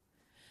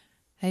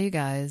Hey, you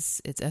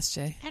guys, it's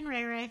SJ. And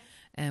Ray Ray.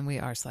 And we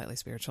are slightly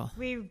spiritual.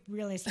 We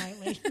really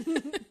slightly.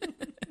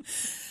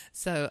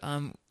 So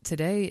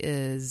today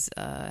is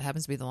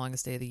happens to be the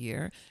longest day of the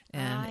year.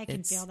 And I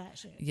can feel that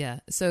shit.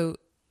 Yeah. So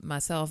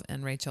myself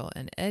and Rachel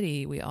and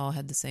Eddie, we all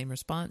had the same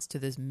response to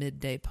this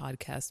midday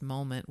podcast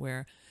moment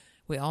where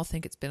we all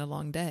think it's been a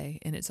long day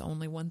and it's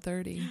only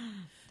 1:30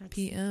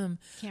 p.m.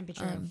 Can't be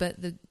true. But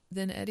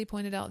then Eddie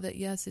pointed out that,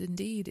 yes,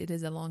 indeed, it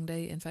is a long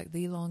day. In fact,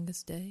 the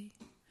longest day.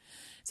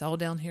 It's all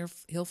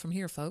downhill from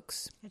here,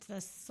 folks. It's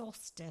the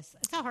solstice.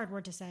 It's a hard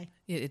word to say.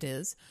 It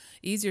is.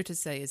 Easier to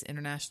say is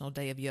International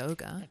Day of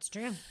Yoga. That's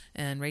true.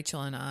 And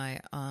Rachel and I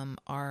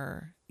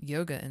are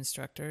yoga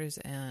instructors,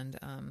 and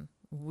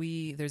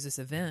there's this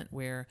event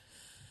where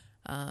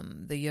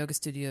the yoga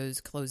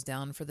studios close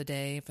down for the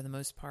day for the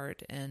most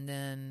part, and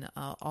then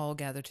all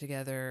gather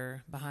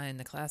together behind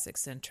the Classic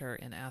Center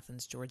in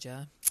Athens,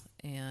 Georgia,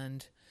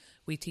 and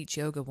we teach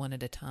yoga one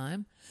at a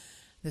time.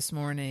 This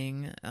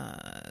morning,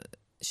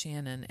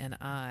 Shannon and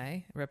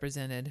I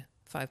represented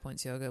 5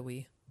 Points Yoga.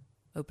 We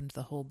opened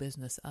the whole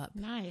business up.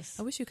 Nice.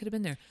 I wish you could have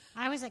been there.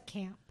 I was at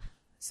camp.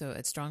 So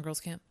at Strong Girls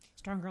Camp?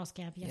 Strong Girls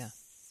Camp,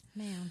 yes,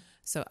 ma'am.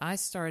 So I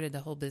started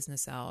the whole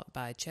business out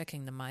by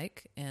checking the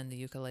mic and the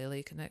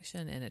ukulele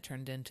connection, and it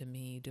turned into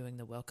me doing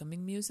the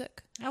welcoming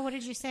music. Oh, what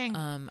did you sing?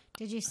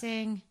 Did you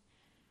sing?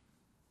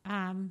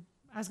 I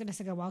was going to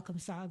sing a welcome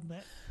song,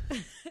 but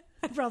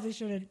I probably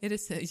shouldn't. It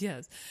is,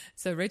 yes.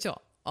 So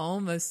Rachel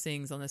almost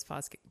sings on this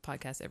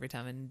podcast every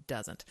time and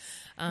doesn't.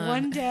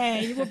 One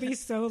day you will be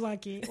so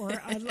lucky or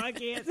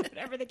unlucky,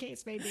 whatever the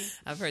case may be.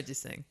 I've heard you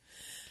sing.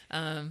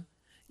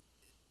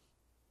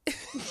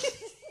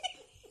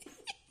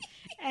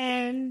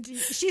 And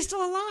she's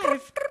still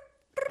alive.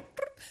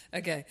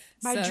 Okay.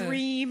 My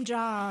dream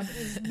job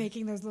is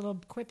making those little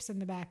quips in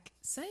the back.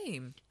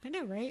 Same. I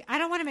know, right? I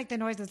don't want to make the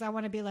noises. I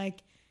want to be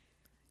like,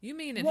 you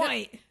mean in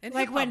white? In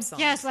like when, songs.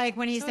 yes, like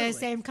when he Totally.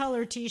 says same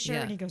color T-shirt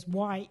Yeah. and he goes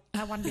white.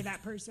 I want to be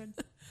that person.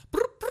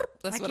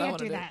 That's I what can't I want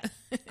do to do. that.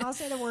 I'll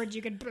say the words.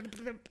 You can.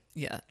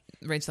 Yeah.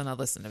 Rachel and I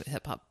listen to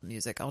hip hop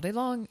music all day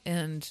long,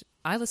 and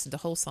I listen to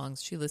whole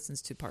songs. She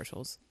listens to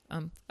partials.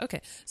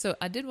 Okay. So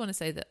I did want to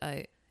say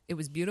that it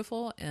was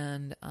beautiful,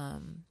 and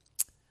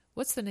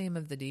what's the name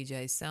of the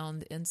DJ?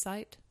 Sound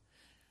Insight.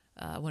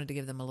 I wanted to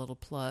give them a little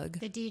plug.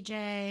 The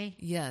DJ.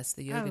 Yes,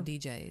 the yoga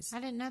DJs. I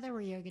didn't know there were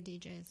yoga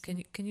DJs.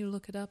 Can you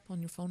look it up on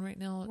your phone right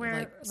now? Where,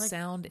 like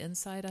Sound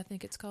Insight, I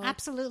think it's called.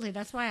 Absolutely.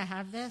 That's why I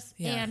have this.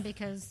 Yeah. And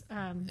because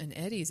and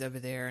Eddie's over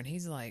there, and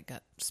he's like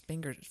got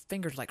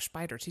fingers like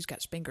spiders. He's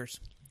got fingers.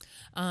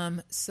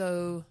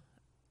 So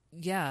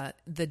yeah,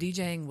 the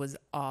DJing was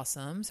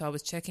awesome. So I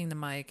was checking the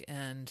mic,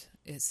 and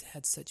it's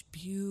had such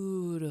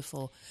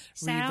beautiful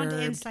Sound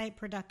reverb. Insight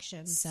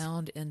Productions.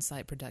 Sound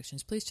Insight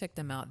Productions. Please check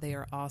them out. They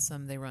are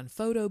awesome. They run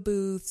photo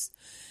booths,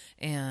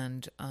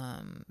 and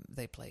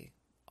they play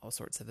all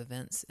sorts of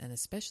events, and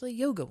especially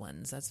yoga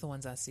ones. That's the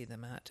ones I see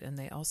them at. And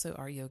they also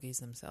are yogis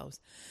themselves.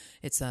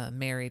 It's a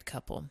married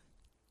couple.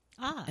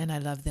 And I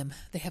love them.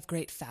 They have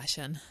great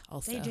fashion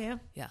also. They do?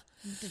 Yeah.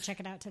 To check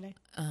it out today.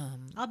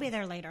 I'll be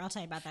there later. I'll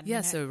tell you about that in a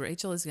minute. So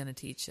Rachel is going to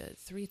teach at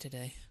 3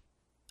 today.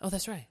 Oh,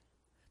 that's right.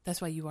 That's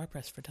why you are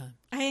pressed for time.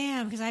 I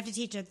am, because I have to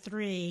teach at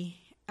 3.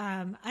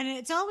 And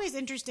it's always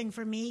interesting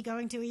for me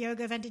going to a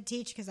yoga event to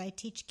teach, because I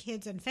teach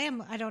kids and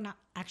family. I don't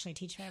actually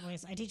teach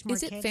families. I teach more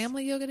kids. Is it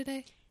family yoga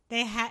today?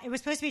 It was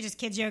supposed to be just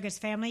kids yoga, it's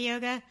family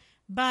yoga,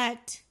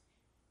 but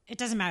it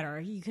doesn't matter.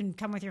 You can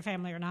come with your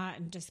family or not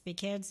and just be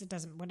kids. It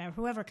doesn't, whatever,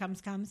 whoever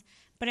comes.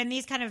 But in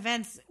these kind of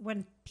events,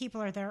 when people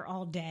are there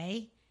all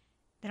day,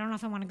 they don't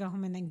often want to go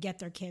home and then get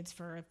their kids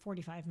for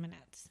 45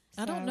 minutes.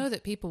 I don't know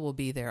that people will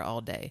be there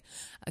all day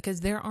because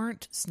there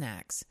aren't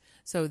snacks.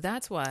 So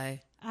that's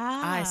why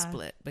I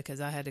split, because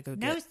I had to go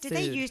get food. Did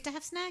they used to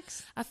have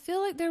snacks? I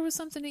feel like there was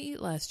something to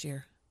eat last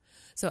year.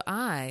 So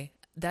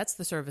that's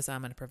the service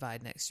I'm going to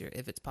provide next year.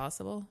 If it's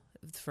possible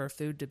for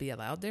food to be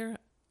allowed there,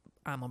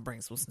 I'm going to bring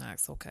some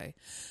snacks, okay?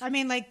 I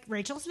mean, like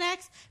Rachel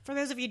snacks? For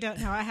those of you who don't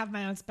know, I have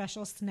my own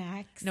special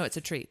snacks. No, it's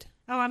a treat.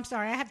 Oh, I'm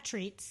sorry. I have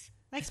treats,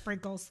 like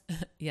sprinkles.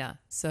 Yeah.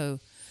 So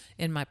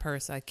in my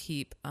purse, I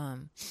keep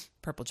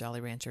purple Jolly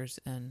Ranchers,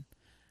 and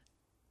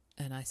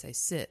I say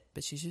sit,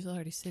 but she's usually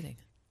already sitting.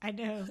 I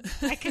know.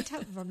 I could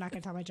tell. I'm not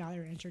going to tell my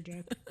Jolly Rancher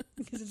joke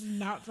because it's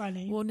not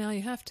funny. Well, now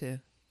you have to.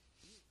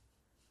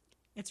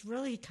 It's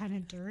really kind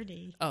of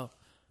dirty. Oh.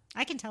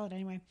 I can tell it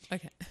anyway.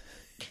 Okay.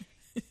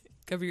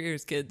 Cover your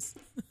ears, kids.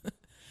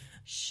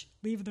 Shh.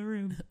 Leave the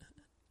room.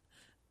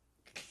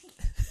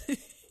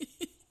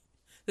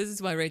 This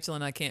is why Rachel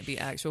and I can't be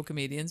actual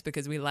comedians,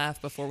 because we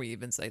laugh before we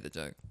even say the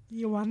joke.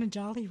 You want a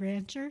Jolly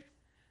Rancher?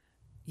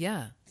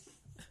 Yeah.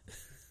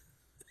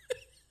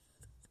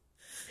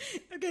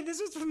 Okay, this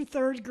was from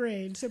 3rd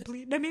grade, so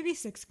please, no, maybe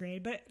 6th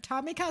grade, but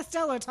Tommy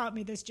Costello taught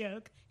me this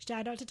joke.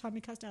 Shout out to Tommy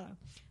Costello.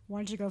 Why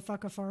don't you go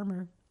fuck a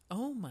farmer?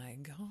 Oh my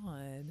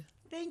God.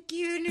 Thank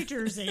you, New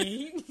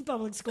Jersey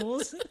public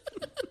schools.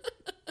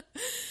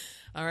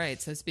 All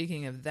right. So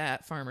speaking of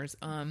that, farmers,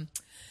 I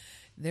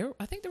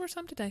think there were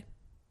some today.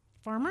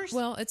 Farmers?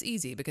 Well, it's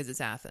easy because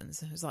it's Athens.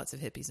 There's lots of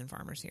hippies and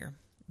farmers here.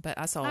 But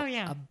I saw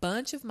a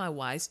bunch of my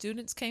Y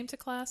students came to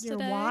class Your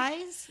today.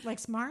 Ys? Like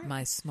smart?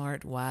 My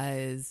smart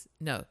Ys.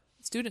 No,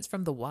 students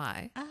from the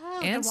Y. Oh,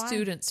 and the Y.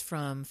 students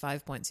from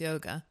 5 Points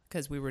Yoga,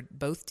 because we were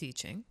both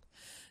teaching.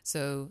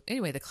 So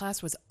anyway, the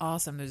class was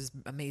awesome. There was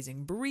this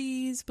amazing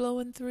breeze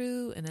blowing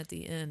through. And at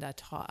the end,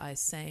 I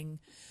sang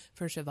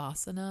for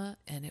Shavasana.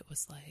 And it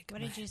was like...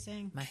 What did you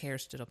sing? My hair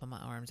stood up on my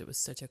arms. It was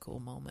such a cool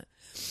moment.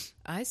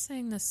 I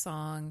sang this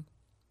song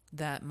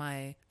that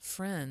my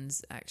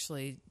friends,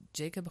 actually,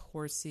 Jacob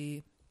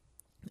Horsey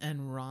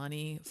and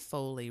Ronnie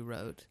Foley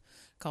wrote,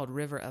 called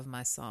River of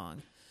My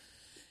Song.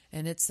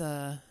 And it's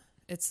a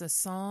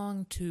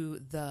song to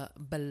the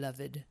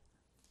beloved,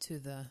 to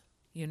the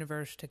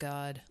universe, to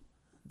God,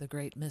 the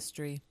great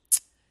mystery.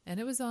 And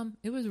it was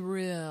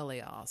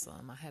really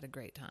awesome. I had a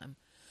great time.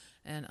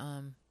 And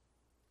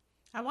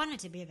I wanted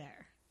to be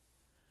there.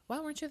 why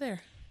weren't you there?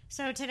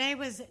 So today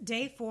was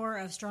day 4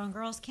 of Strong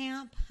Girls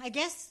Camp. I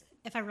guess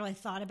if I really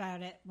thought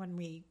about it when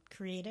we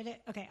created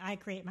it, okay, I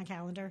create my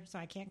calendar, so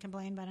I can't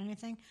complain about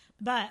anything.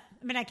 But,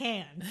 I mean, I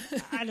can.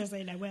 I just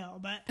say I will.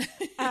 But,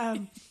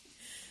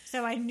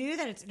 so I knew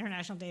that it's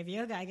International Day of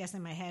Yoga, I guess,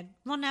 in my head.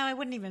 Well, no, I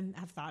wouldn't even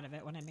have thought of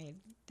it when I made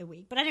the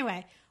week. But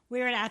anyway,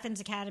 we were at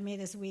Athens Academy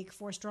this week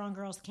for Strong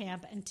Girls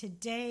Camp, and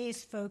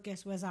today's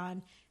focus was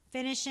on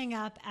finishing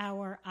up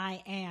our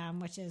I Am,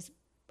 which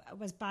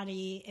was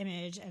body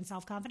image and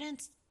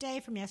self-confidence day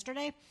from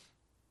yesterday,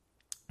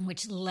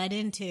 which led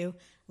into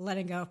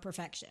letting go of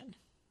perfection.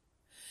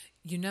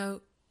 You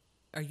know,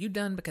 are you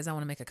done? Because I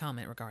want to make a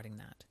comment regarding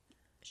that.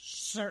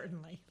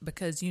 Certainly.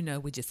 Because,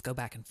 we just go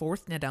back and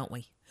forth now, don't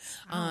we?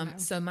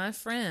 So my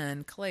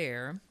friend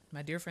Claire,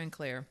 my dear friend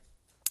Claire,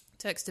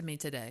 texted me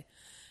today,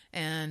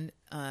 and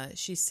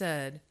she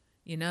said,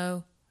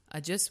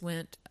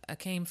 I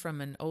came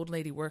from an old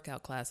lady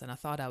workout class, and I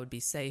thought I would be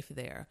safe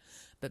there.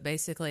 But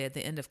basically, at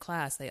the end of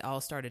class, they all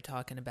started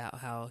talking about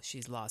how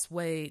she's lost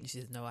weight, and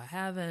she said, no, I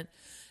haven't.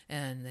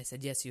 And they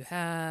said, yes, you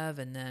have.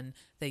 And then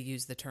they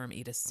used the term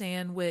eat a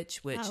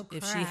sandwich, which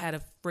if she had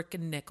a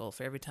freaking nickel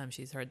for every time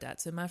she's heard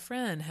that. So my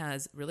friend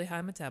has really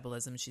high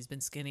metabolism. She's been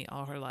skinny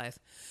all her life.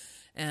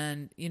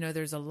 And,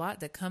 there's a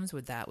lot that comes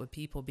with that, with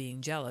people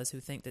being jealous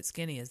who think that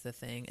skinny is the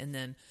thing. And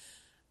then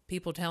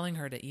people telling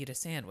her to eat a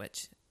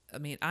sandwich. I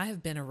mean, I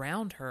have been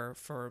around her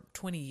for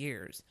 20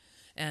 years,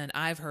 and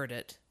I've heard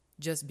it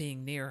just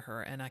being near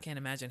her. And I can't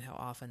imagine how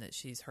often that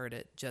she's heard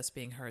it just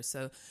being her.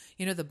 So,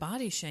 the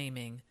body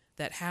shaming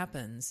that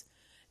happens,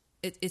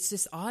 it's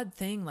this odd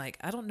thing. Like,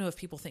 I don't know if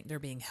people think they're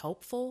being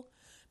helpful,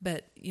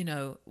 but,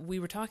 we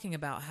were talking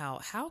about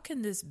how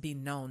can this be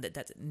known that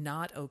that's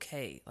not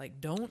okay?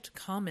 Like, don't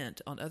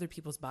comment on other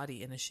people's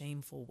body in a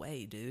shameful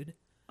way, dude.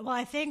 Well,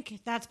 I think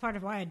that's part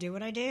of why I do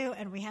what I do,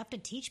 and we have to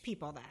teach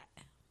people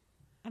that.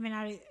 I mean,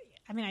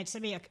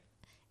 it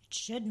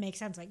should make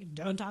sense. Like,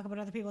 don't talk about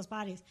other people's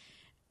bodies.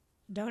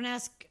 Don't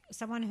ask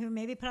someone who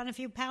maybe put on a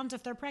few pounds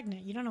if they're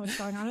pregnant. You don't know what's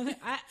going on.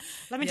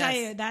 Let me tell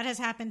you, that has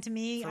happened to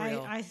me.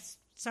 I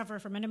suffer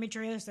from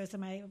endometriosis,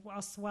 and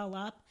I'll swell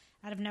up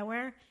out of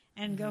nowhere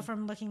and go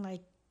from looking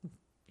like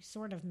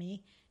sort of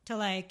me to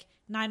like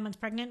 9 months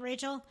pregnant,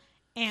 Rachel.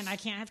 And I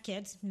can't have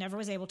kids. Never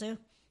was able to.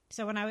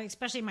 So when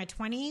especially in my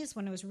 20s,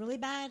 when it was really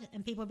bad,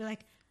 and people would be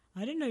like,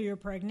 I didn't know you were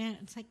pregnant.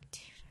 It's like,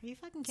 dude, are you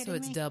fucking kidding me?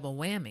 So it's double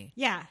whammy.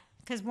 Yeah.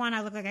 Because 1,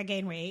 I look like I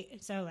gain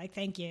weight. So like,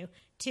 thank you.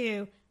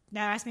 2,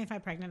 now ask me if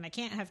I'm pregnant. I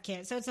can't have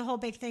kids. So it's a whole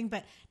big thing,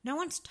 but no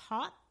one's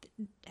taught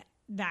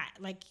that.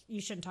 Like,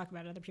 you shouldn't talk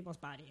about other people's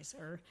bodies.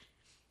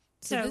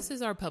 So this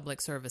is our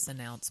public service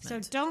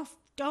announcement. So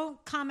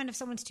don't comment if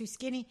someone's too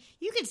skinny.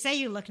 You could say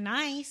you look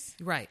nice.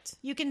 Right.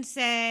 You can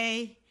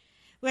say,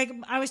 like,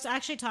 I was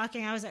at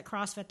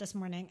CrossFit this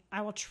morning.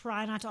 I will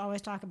try not to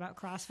always talk about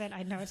CrossFit.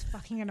 I know it's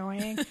fucking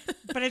annoying,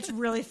 but it's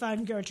really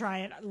fun. Go try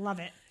it. I love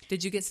it.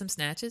 Did you get some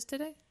snatches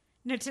today?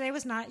 No, today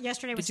was not.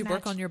 Yesterday was Did you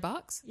work on your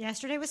box?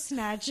 Yesterday was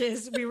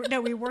snatches.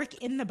 We work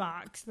in the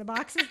box. The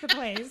box is the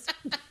place.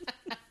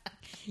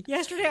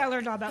 Yesterday I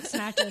learned all about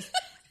snatches.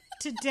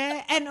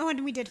 Today,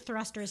 and we did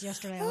thrusters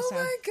yesterday also. Oh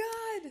my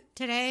God.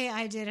 Today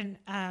I did an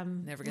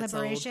Never gets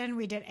liberation. old.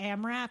 We did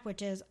AMRAP,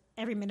 which is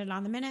every minute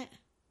on the minute.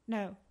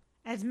 No,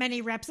 as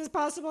many reps as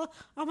possible.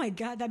 Oh my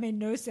God, that made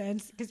no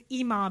sense because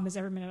EMOM is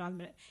every minute on the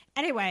minute.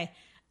 Anyway,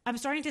 I'm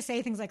starting to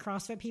say things like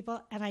CrossFit people,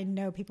 and I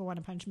know people want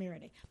to punch me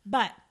already.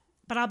 But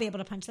I'll be able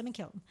to punch them and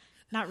kill them.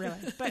 Not really,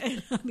 but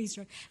I'll be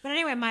strong. But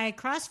anyway, my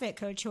CrossFit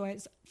coach, who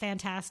is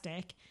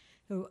fantastic,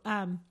 who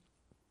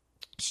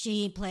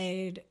she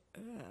played,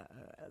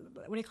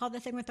 what do you call the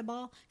thing with the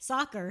ball?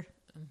 Soccer.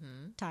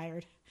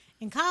 Tired.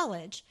 In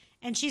college.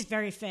 And she's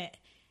very fit.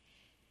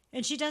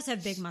 And she does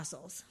have big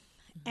muscles.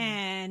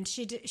 And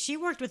she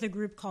worked with a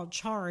group called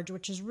Charge,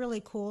 which is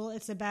really cool.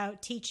 It's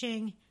about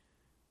teaching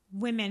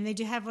women. They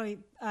do have a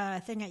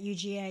thing at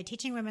UGA,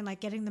 teaching women, like,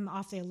 getting them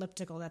off the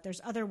elliptical, that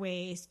there's other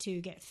ways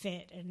to get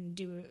fit and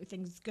do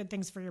good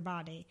things for your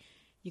body.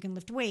 You can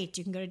lift weights.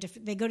 You can go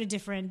to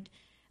different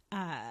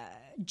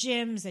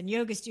gyms and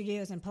yoga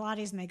studios and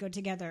Pilates, and they go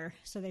together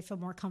so they feel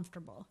more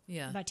comfortable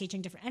about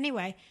teaching different.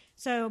 Anyway,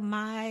 so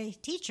my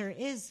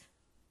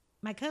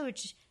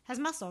coach has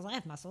muscles. I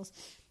have muscles.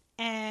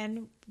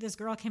 And this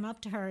girl came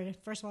up to her and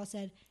first of all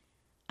said,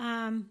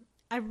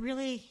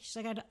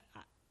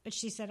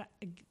 she said,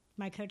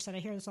 my coach said, I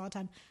hear this all the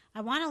time.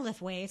 I want to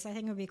lift weights. I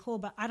think it would be cool,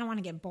 but I don't want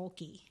to get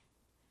bulky.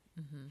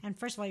 Mm-hmm. And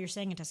first of all, you're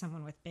saying it to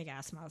someone with big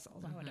ass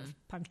muscles. I would have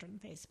punched her in the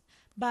face,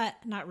 but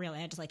not really.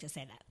 I just like to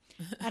say that.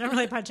 I don't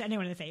really punch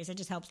anyone in the face. It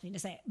just helps me to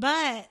say it.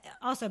 But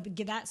also,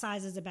 that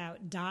size is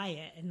about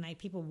diet, and like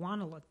people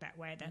want to look that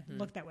way.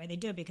 Look that way. They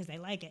do it because they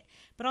like it.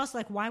 But also,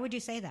 like, why would you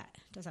say that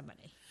to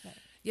somebody?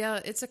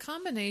 Yeah, it's a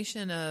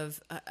combination of,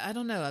 I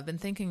don't know. I've been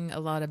thinking a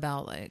lot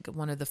about like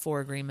one of the 4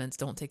 agreements,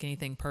 don't take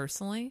anything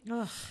personally.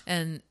 Ugh.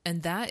 And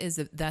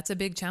that's a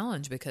big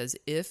challenge because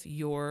if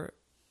your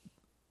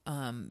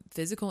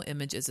physical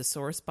image is a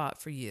sore spot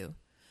for you,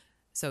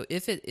 so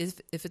if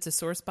it's a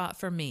sore spot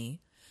for me,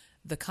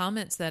 the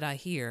comments that I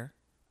hear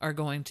are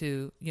going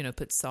to,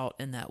 put salt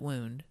in that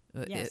wound.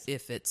 Yes.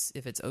 if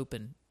it's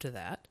open to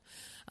that.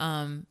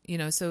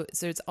 So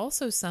it's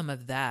also some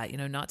of that,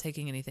 not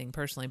taking anything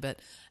personally,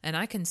 and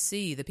I can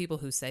see the people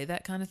who say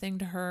that kind of thing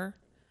to her,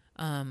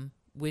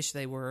 wish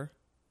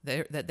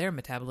that their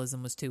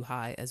metabolism was too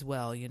high as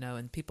well,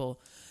 and people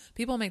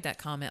make that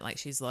comment like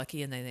she's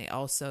lucky, and then they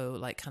also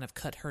like kind of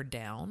cut her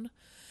down.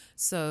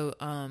 So,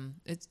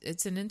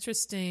 it's an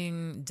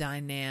interesting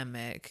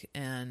dynamic,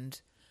 and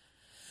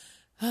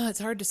it's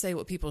hard to say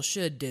what people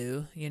should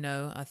do.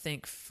 I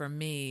think for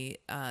me,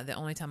 the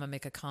only time I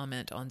make a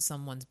comment on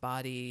someone's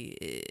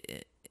body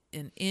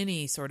in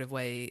any sort of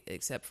way,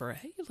 except for,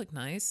 hey, you look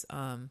nice,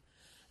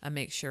 I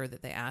make sure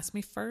that they ask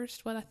me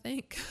first what I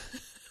think.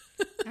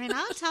 I mean,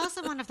 I'll tell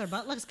someone if their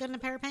butt looks good in a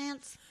pair of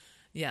pants.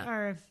 Yeah.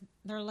 Or if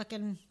they're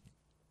looking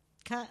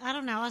cut. I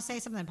don't know. I'll say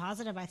something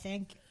positive, I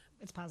think.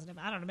 It's positive.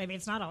 I don't know. Maybe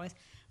it's not always.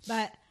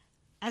 But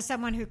as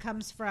someone who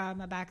comes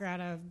from a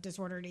background of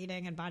disordered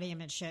eating and body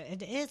image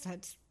shit,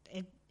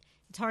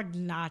 it's hard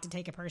not to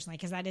take it personally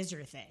because that is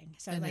your thing.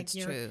 So and like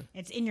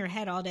it's in your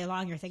head all day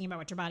long. You're thinking about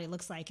what your body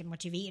looks like and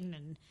what you've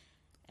eaten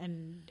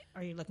and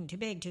are you looking too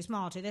big, too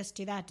small, too this,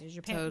 too that? Is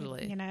your pants,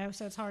 totally.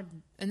 So it's hard.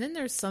 And then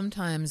there's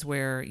sometimes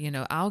where,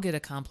 I'll get a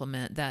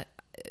compliment that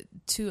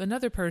to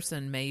another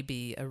person may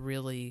be a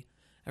really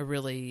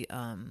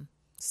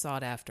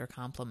sought after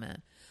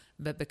compliment.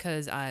 But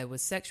because I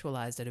was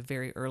sexualized at a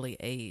very early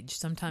age,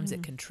 sometimes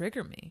it can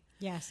trigger me.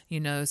 Yes.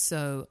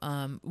 So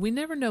we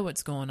never know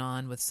what's going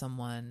on with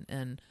someone.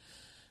 And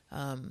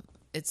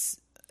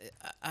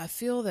I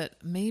feel that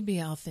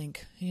maybe I'll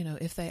think,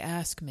 if they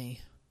ask me,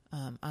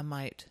 I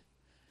might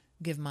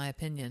give my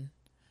opinion.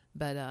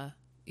 But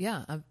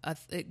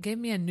it gave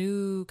me a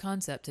new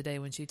concept today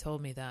when she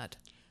told me that.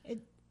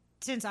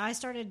 Since I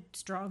started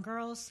Strong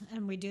Girls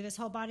and we do this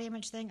whole body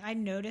image thing, I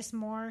notice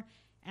more.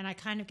 And I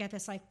kind of get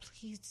this like,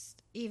 please,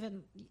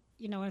 even,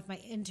 with my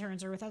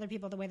interns or with other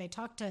people, the way they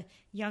talk to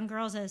young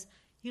girls is,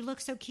 you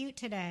look so cute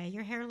today.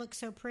 Your hair looks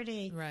so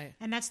pretty. Right.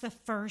 And that's the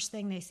first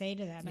thing they say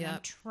to them. And I'm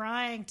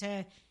trying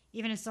to,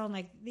 even instill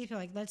like, these people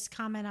like, let's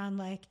comment on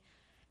like,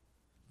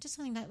 just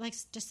something that like,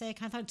 just say, I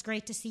kind of thought it's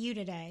great to see you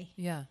today.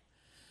 Yeah.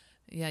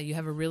 Yeah, you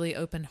have a really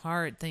open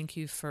heart. Thank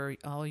you for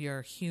all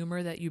your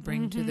humor that you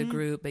bring to the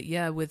group. But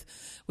yeah, with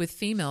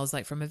females,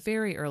 like from a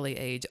very early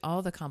age,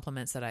 all the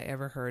compliments that I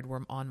ever heard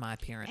were on my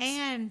appearance.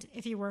 And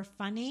if you were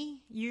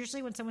funny,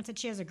 usually when someone said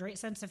she has a great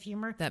sense of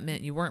humor, that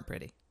meant you weren't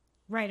pretty.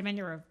 Right, I mean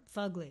you were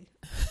fugly.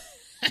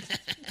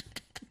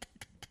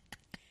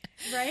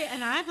 Right,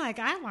 and I'm like,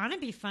 I want to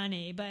be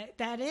funny, but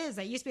that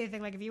used to be the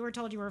thing. Like if you were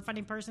told you were a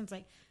funny person, it's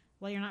like,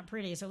 well, you're not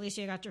pretty, so at least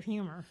you got your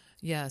humor.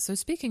 Yeah, so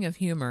speaking of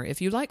humor,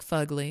 if you like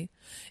fugly,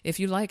 if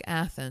you like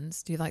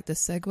Athens, do you like this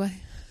segue?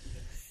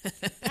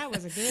 That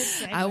was a good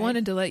segue. I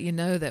wanted to let you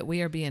know that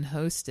we are being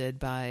hosted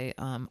by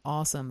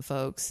awesome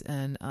folks.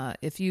 And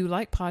if you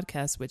like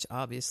podcasts, which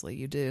obviously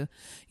you do,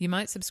 you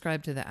might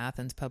subscribe to the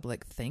Athens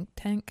Public Think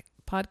Tank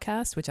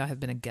podcast, which I have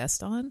been a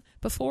guest on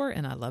before,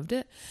 and I loved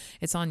it.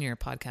 It's on your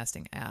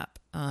podcasting app.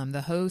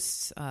 The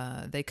hosts,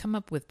 they come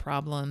up with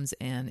problems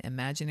and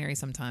imaginary,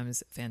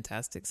 sometimes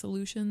fantastic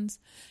solutions,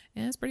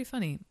 and it's pretty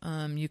funny.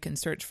 You can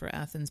search for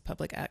Athens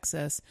Public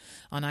Access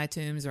on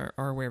iTunes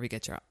or wherever you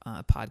get your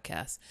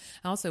podcasts.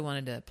 I also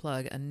wanted to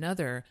plug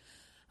another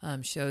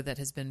show that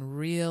has been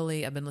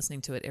I've been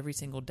listening to it every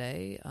single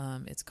day.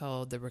 It's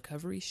called The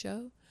Recovery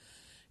Show.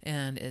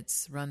 And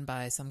it's run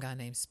by some guy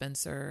named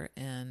Spencer,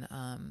 and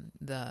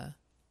the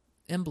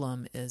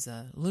emblem is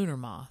a lunar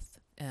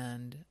moth,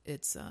 and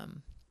it's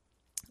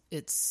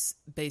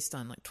based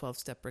on like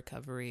 12-step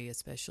recovery,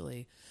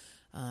 especially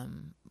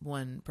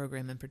one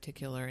program in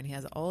particular. And he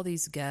has all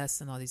these guests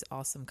and all these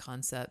awesome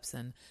concepts.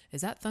 And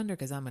is that thunder?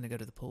 Because I'm going to go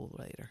to the pool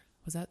later.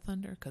 Was that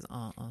thunder? Because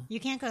you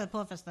can't go to the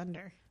pool if it's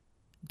thunder.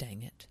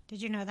 Dang it.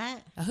 Did you know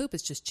that? I hope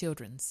it's just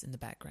children's in the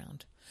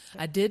background.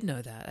 I did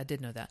know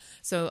that.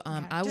 So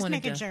I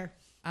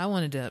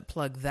wanted to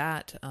plug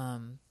that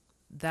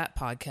that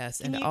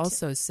podcast and you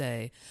also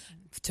say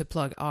to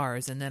plug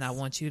ours, and then I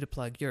want you to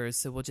plug yours.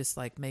 So we'll just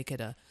like make it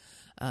a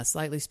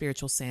slightly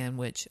spiritual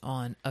sandwich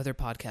on other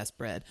podcast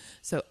bread.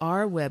 So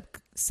our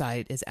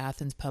website is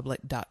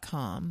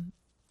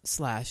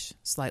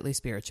athenspublic.com/slightly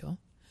spiritual.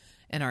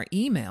 And our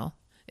email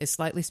is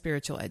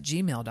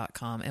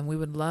slightlyspiritual@gmail.com. And we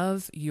would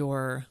love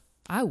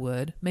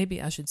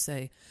maybe I should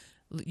say,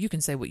 you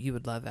can say what you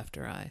would love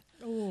after I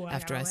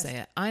say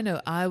it. I know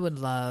I would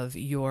love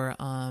your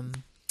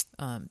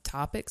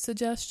topic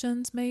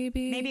suggestions,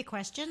 maybe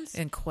questions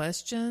and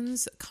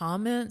questions,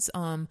 comments,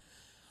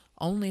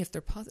 only if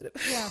they're positive.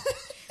 Yeah,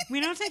 we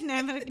don't take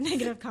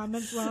negative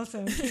comments well,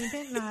 so keep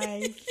it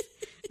nice.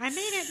 I made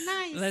it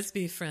nice. Let's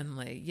be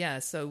friendly. Yeah,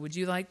 so would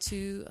you like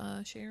to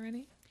share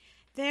any?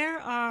 There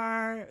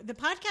are, the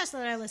podcast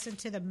that I listen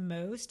to the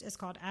most is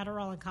called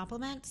Adderall and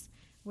Compliments,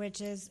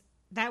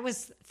 that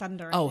was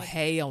Thunder. Oh,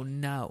 hell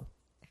no.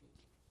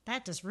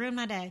 That just ruined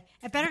my day.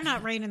 It better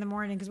not rain in the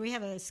morning because we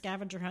have a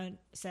scavenger hunt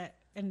set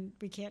and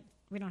we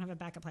don't have a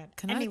backup plan.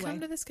 Can I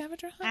come to the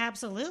scavenger hunt?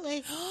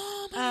 Absolutely.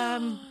 Oh, my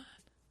God.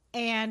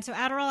 And so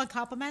Adderall and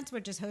Compliments,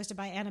 which is hosted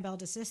by Annabelle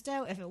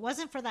DeSisto. If it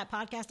wasn't for that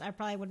podcast, I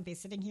probably wouldn't be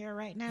sitting here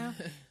right now.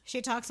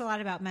 She talks a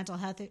lot about mental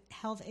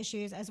health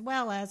issues as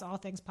well as all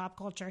things pop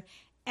culture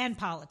and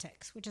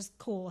politics, which is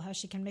cool how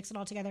she can mix it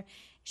all together.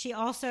 She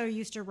also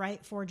used to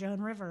write for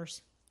Joan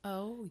Rivers.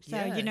 Oh, so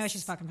yes. you know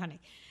she's fucking funny.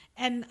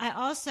 And I'm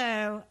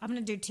going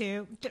to do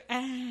two.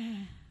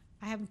 I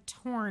am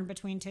torn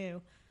between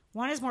two.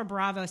 One is more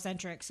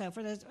Bravo-centric. So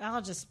for those, I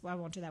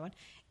won't do that one.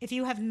 If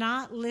you have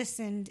not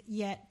listened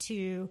yet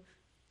to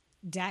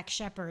Dax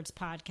Shepard's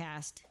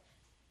podcast,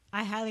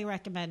 I highly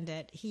recommend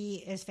it. He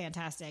is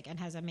fantastic and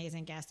has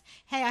amazing guests.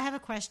 Hey, I have a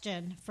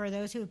question for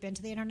those who have been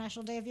to the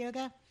International Day of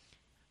Yoga.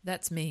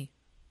 That's me.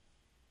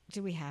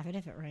 Do we have it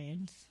if it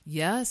rains?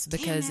 Yes,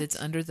 because it's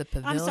under the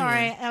pavilion. I'm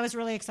sorry. I was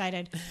really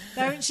excited.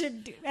 I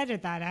should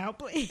edit that out,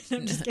 please.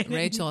 I'm just kidding.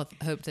 Rachel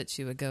hoped that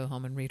she would go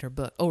home and read her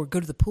book or go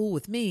to the pool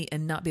with me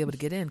and not be able to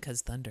get in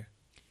because thunder.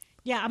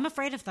 Yeah, I'm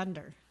afraid of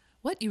thunder.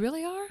 What? You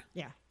really are?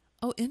 Yeah.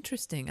 Oh,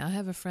 interesting. I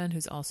have a friend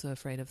who's also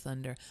afraid of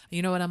thunder.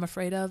 You know what I'm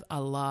afraid of? A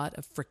lot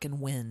of freaking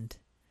wind.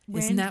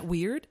 Isn't that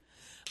weird?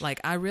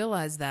 Like, I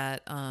realize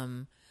that...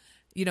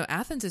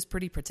 Athens is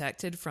pretty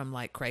protected from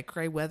like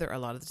cray-cray weather a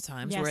lot of the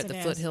times. Yes, we're at the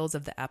foothills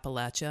of the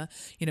Appalachia,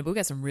 but we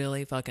got some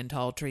really fucking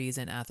tall trees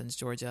in Athens,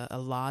 Georgia, a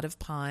lot of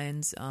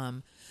pines.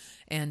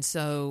 And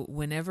so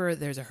whenever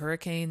there's a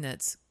hurricane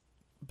that's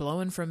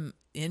blowing from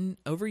in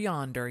over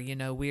yonder,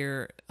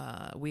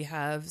 we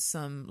have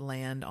some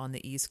land on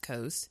the East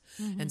Coast.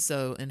 Mm-hmm. And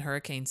so in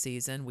hurricane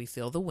season, we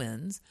feel the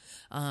winds.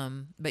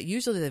 But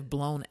usually they've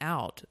blown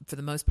out for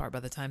the most part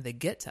by the time they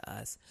get to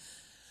us.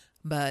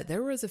 But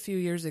there was a few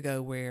years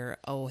ago where,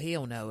 oh,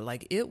 hell no,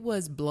 like it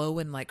was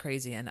blowing like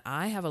crazy. And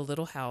I have a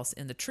little house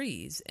in the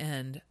trees.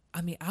 And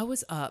I mean, I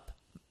was up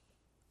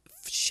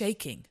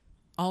shaking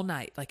all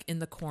night, like in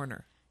the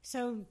corner.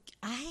 So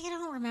I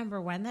don't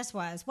remember when this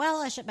was.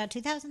 Well, about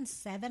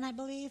 2007, I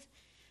believe.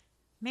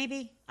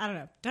 Maybe. I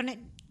don't know.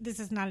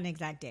 This is not an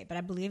exact date, but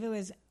I believe it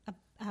was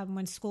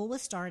when school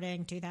was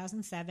starting,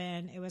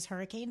 2007. It was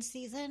hurricane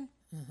season,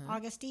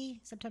 August-y,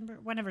 September,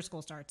 whenever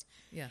school starts.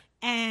 Yeah.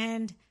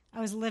 And I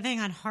was living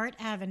on Hart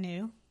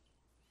Avenue.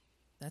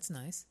 That's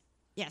nice.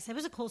 Yes, it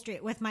was a cool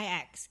street with my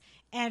ex.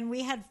 And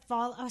we had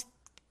was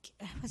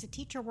it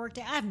teacher work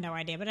day? I have no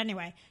idea. But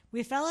anyway,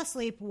 we fell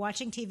asleep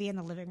watching TV in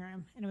the living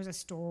room. And it was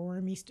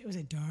it was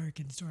a dark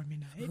and stormy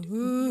night.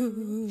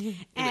 Ooh.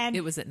 And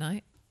it was at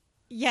night?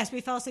 Yes, we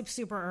fell asleep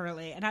super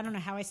early. And I don't know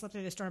how I slept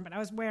through the storm, but I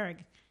was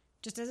wearing,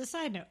 just as a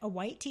side note, a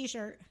white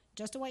t-shirt,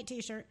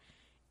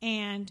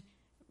 and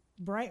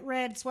bright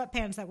red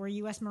sweatpants that were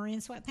U.S. Marine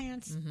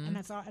sweatpants, and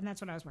that's all. And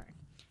that's what I was wearing.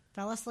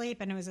 Fell asleep,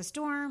 and it was a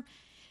storm,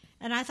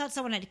 and I thought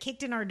someone had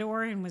kicked in our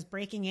door and was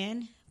breaking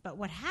in. But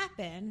what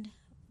happened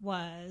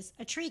was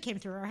a tree came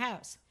through our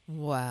house.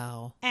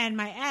 Wow! And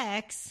my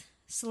ex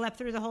slept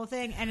through the whole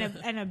thing,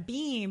 and a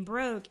beam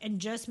broke and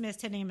just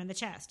missed hitting him in the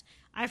chest.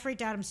 I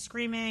freaked out. I'm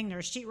screaming.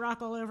 There's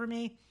sheetrock all over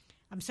me.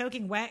 I'm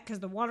soaking wet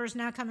because the water's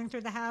now coming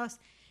through the house.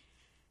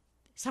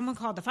 Someone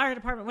called the fire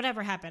department.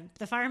 Whatever happened,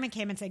 the fireman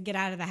came and said, "Get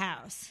out of the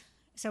house."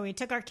 So we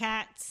took our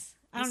cats.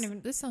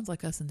 This sounds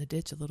like us in the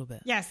ditch a little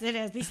bit. Yes, it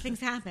is. These things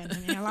happen. I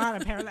mean, a lot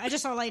of I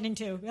just saw lightning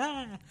too.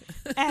 Ah.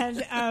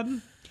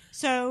 And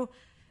so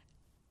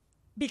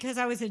because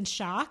I was in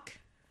shock,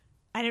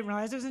 I didn't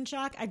realize I was in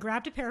shock. I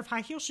grabbed a pair of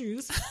high heel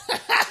shoes.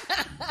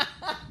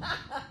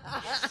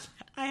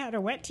 I had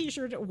a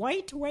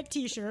white wet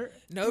t-shirt.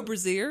 No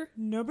brassiere?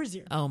 No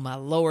brassiere. Oh, my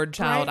Lord,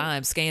 child, I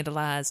am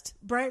scandalized.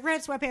 Bright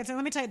red sweatpants. And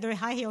let me tell you, the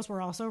high heels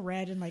were also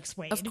red and like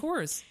suede. Of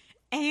course.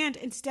 And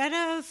instead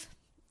of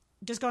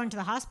just going to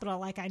the hospital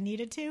like I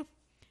needed to,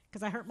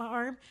 because I hurt my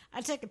arm,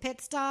 I took a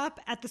pit stop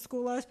at the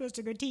school I was supposed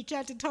to go teach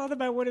at to tell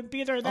them I wouldn't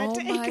be there that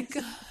day. Oh, my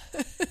God.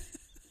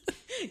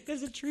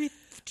 Because a tree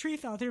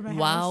fell through my house.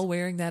 While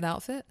wearing that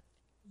outfit?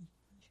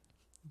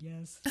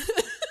 Yes.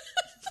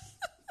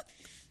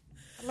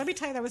 Let me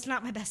tell you, that was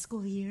not my best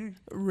school year.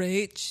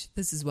 Rach,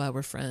 this is why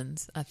we're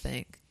friends, I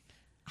think.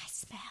 I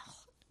smell.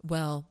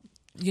 Well,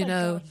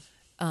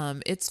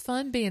 it's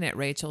fun being at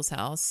Rachel's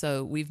house.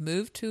 So we've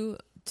moved to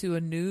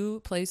a new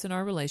place in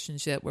our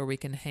relationship where we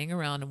can hang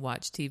around and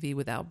watch TV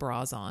without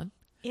bras on.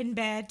 In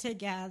bed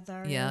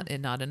together. Yeah,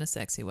 and not in a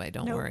sexy way.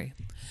 Don't worry.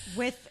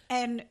 With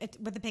a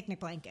picnic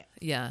blanket.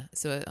 Yeah,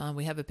 so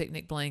we have a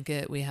picnic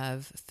blanket. We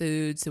have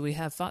food. So we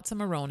have Fatsa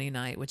Maroni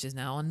night, which is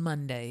now on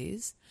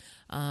Mondays.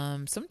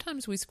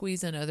 Sometimes we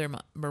squeeze in other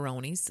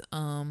Maronis.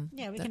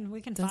 Yeah,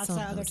 we can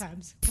Fatsa other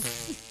times.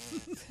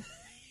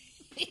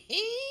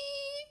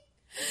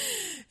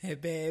 Hey,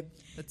 babe,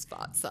 it's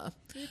Fatsa.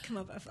 Come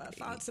up with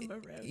Fatsa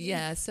Maroni.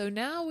 Yeah, so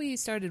now we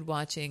started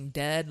watching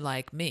Dead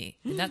Like Me.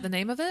 Is that the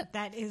name of it?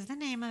 That is the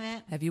name of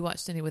it. Have you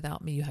watched any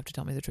without me? You have to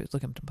tell me the truth.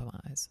 Look into my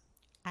eyes.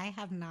 I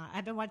have not.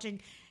 I've been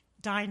watching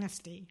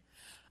Dynasty.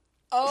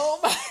 Oh,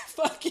 my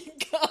fucking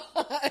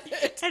God.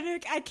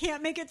 And I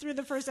can't make it through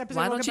the first episode.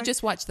 Why don't you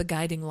just watch The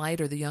Guiding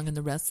Light or The Young and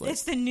the Restless?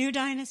 It's the new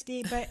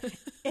Dynasty, but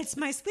it's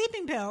my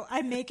sleeping pill.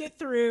 I make it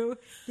through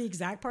the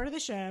exact part of the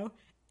show.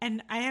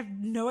 And I have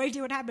no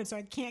idea what happened, so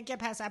I can't get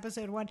past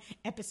episode 1.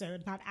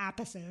 Episode, not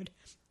episode.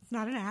 It's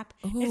not an app.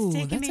 Oh,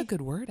 that's a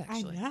good word,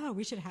 actually. I know.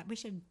 We should.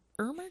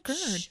 Oh my God!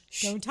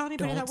 Shh, don't tell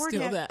anybody that word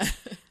yet. That.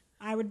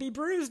 I would be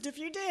bruised if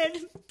you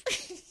did.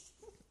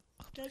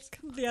 That's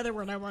the other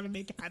one I want to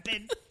make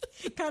happen.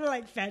 Kind of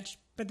like fetch,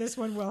 but this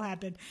one will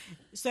happen.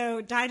 So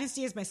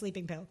Dynasty is my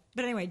sleeping pill.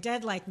 But anyway,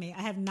 Dead Like Me,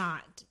 I have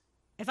not.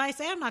 If I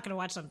say I'm not going to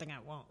watch something, I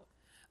won't.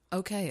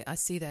 Okay, I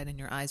see that in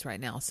your eyes right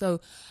now. So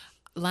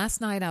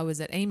last night I was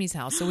at Amy's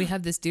house. So we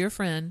have this dear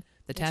friend,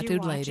 the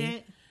tattooed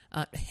lady.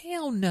 It?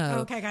 Hell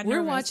no. Okay, I got We're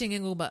nervous. watching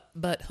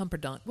Engelbutt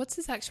Humperdinck. What's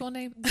his actual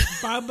name?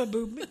 Baba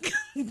Boom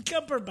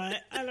Cumberbutt.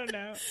 I don't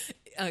know.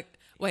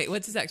 Wait,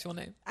 what's his actual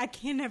name? I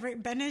can never.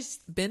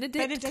 Benedict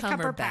Cumberbatch.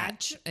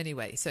 Cumberbatch.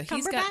 Anyway, so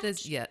he's got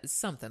this. Yeah,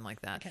 something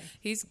like that.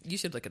 Okay. You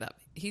should look it up.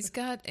 He's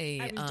got a.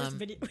 I was just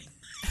videoing.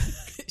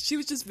 She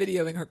was just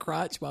videoing her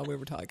crotch while we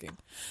were talking.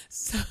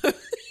 So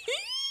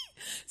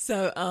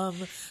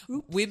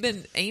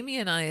Amy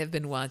and I have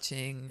been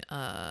watching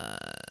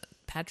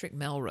Patrick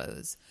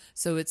Melrose.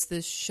 So it's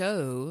this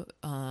show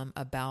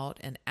about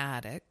an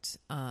addict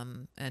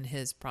and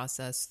his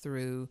process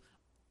through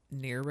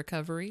near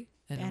recovery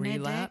and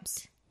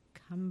relapse.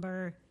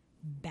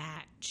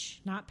 Cumberbatch,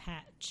 not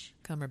Patch.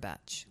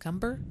 Cumberbatch.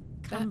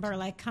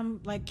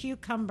 Like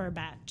cucumber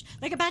batch.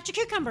 Like a batch of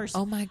cucumbers.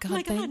 Oh my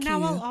God, thank now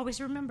you. I'll always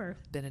remember.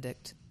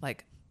 Benedict.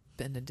 Like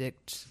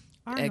Benedict.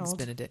 Arnold. Eggs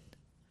Benedict.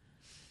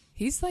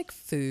 He's like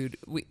food.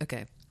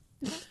 Okay.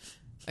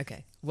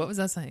 What was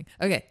I saying?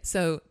 Okay.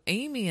 So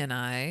Amy and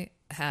I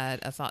had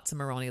a Fatsa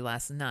Maroni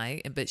last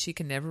night, but she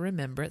can never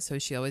remember it. So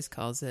she always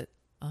calls it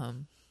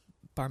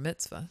bar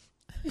mitzvah.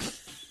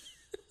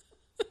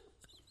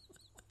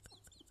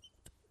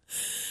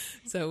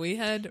 So we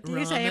had ramen. Do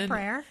you say a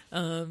prayer?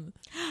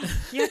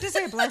 You have to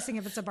say a blessing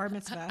if it's a bar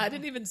mitzvah. I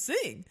didn't even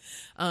sing.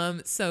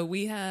 So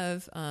we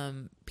have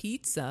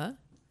pizza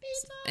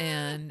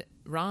and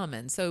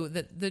ramen. So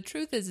the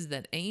truth is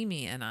that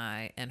Amy and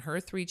I and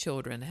her 3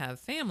 children have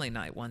family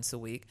night once a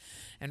week,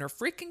 and her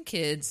freaking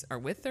kids are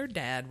with their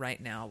dad right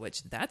now,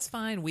 which that's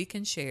fine. We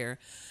can share.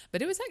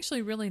 But it was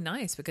actually really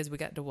nice because we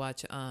got to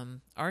watch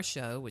our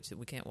show, which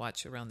we can't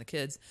watch around the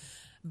kids,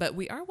 but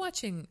we are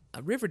watching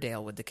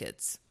Riverdale with the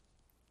kids.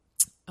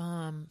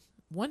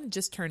 One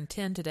just turned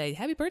 10 today.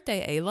 Happy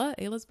birthday, Ayla.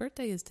 Ayla's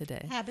birthday is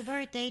today. Happy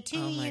birthday to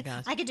you. Oh my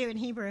gosh. I could do it in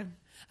Hebrew.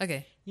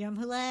 Okay. Yom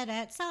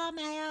Huledet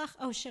Sameach.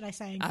 Oh shit, I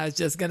sang. I was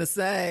just going to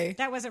say.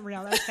 That wasn't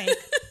real. That was fake.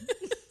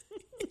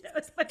 That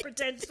was my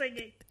pretend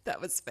singing.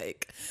 That was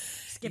fake.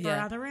 Skip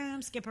around the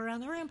room, skip around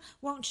the room.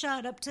 Won't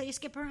shut up till you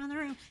skip around the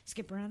room.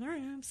 Skip around the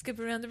room. Skip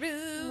around the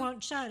room.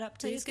 Won't shut up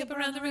till you skip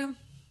around the room.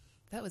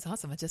 That was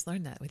awesome. I just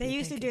learned that. They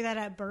used to do that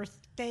at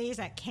birthdays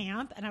at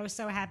camp, and I was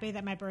so happy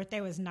that my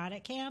birthday was not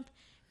at camp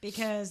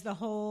because the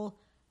whole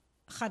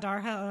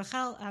Chadar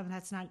HaOchel,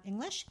 that's not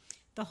English,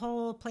 the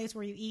whole place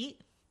where you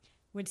eat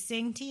would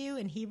sing to you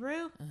in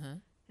Hebrew. Uh-huh.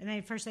 And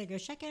then first they'd go,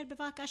 Sheked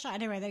B'vakasha.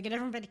 Anyway, they'd get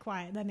everybody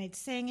quiet. Then they'd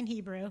sing in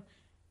Hebrew,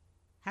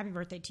 happy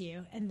birthday to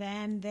you. And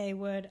then they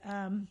would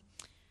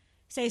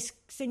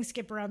sing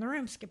skip around the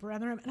room.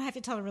 And I have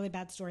to tell a really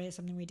bad story of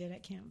something we did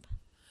at camp.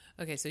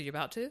 Okay, so you're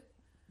about to?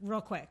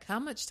 Real quick. How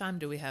much time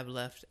do we have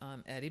left,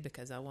 Eddie?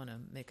 Because I want to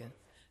make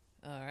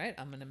all right,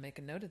 I'm going to make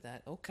a note of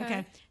that.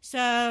 Okay.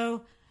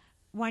 So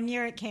 1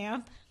 year at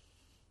camp,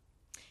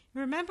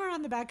 remember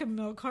on the back of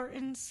milk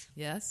cartons?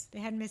 Yes. They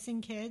had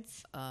missing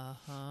kids.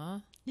 Uh-huh.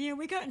 Yeah,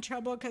 we got in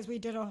trouble because we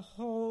did a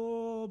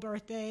whole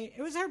birthday.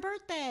 It was her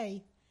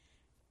birthday.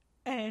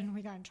 And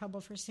we got in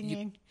trouble for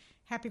singing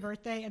happy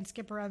birthday and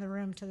skip around the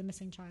room to the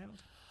missing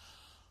child.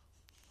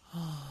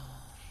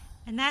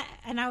 And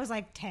I was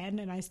like 10,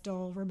 and I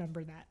still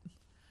remember that.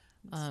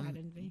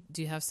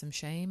 Do you have some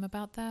shame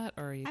about that,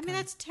 or are you? I mean,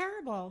 that's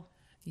terrible.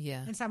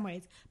 Yeah, in some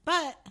ways,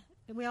 but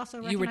we also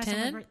recognize you were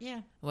 10.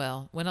 Yeah.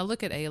 Well, when I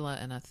look at Ayla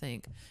and I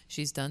think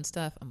she's done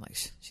stuff, I'm like,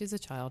 she's a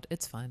child.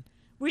 It's fine.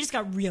 We just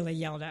got really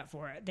yelled at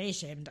for it. They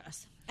shamed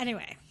us.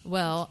 Anyway.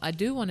 Well, I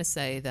do want to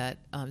say that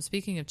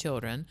speaking of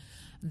children,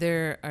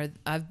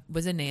 I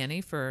was a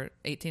nanny for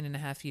 18 and a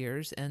half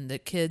years, and the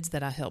kids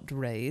that I helped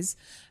raise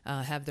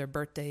have their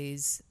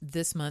birthdays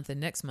this month and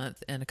next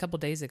month. And a couple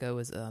days ago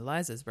was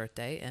Liza's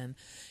birthday, and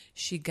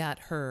she got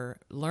her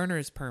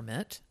learner's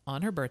permit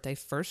on her birthday,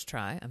 first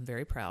try. I'm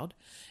very proud.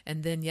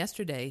 And then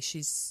yesterday,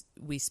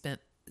 we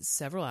spent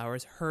several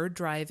hours, her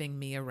driving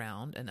me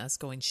around and us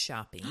going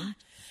shopping.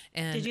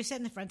 And did you sit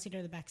in the front seat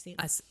or the back seat?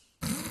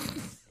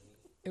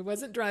 It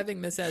wasn't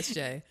driving Miss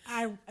SJ.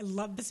 I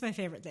love this. Is my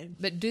favorite thing.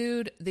 But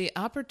dude, the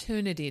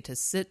opportunity to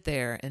sit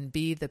there and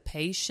be the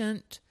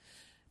patient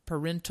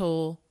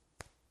parental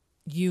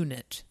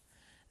unit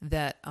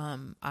that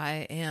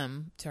I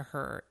am to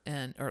her,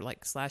 and or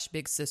like /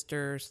 big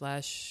sister /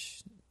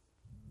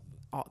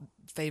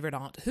 favorite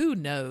aunt, who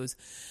knows?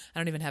 I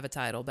don't even have a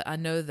title, but I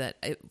know that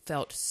it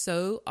felt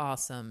so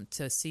awesome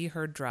to see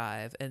her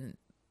drive, and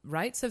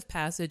rites of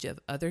passage of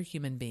other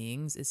human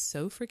beings is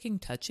so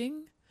freaking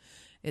touching.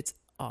 It's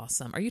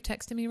awesome. Are you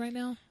texting me right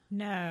now?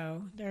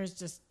 No, there's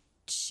just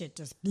shit.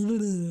 Just all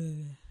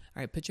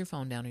right, put your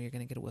phone down or you're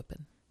going to get a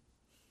whipping.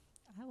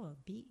 I will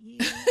beat you.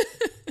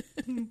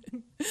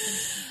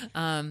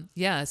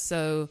 Yeah.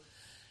 So,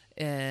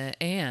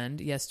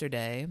 and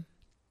yesterday,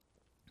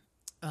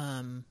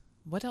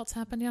 what else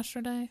happened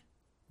yesterday?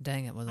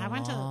 Dang, it was a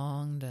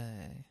long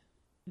day.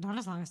 Not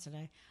as long as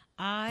today.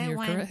 You're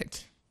went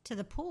correct. to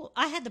the pool.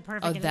 I had the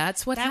perfect. Oh,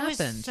 that's what happened.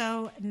 That was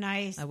so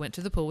nice. I went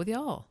to the pool with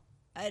y'all.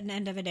 An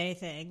end of a day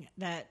thing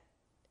that,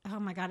 oh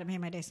my God, it made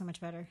my day so much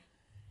better.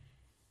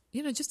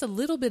 You know, just a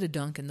little bit of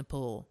dunk in the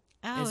pool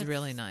is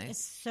really nice.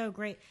 It's so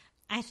great.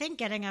 I think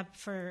getting up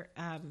getting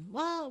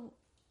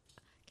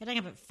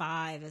up at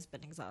 5 has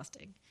been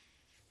exhausting.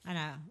 I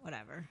know,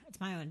 whatever.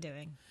 It's my own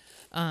doing.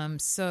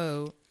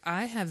 So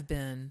I have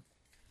been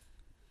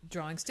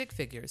drawing stick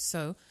figures.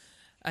 So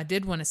I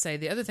did want to say,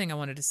 the other thing I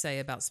wanted to say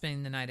about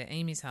spending the night at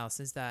Amy's house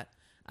is that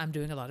I'm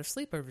doing a lot of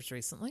sleepovers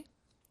recently.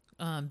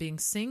 Being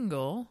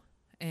single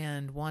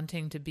and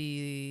wanting to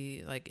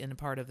be like in a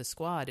part of a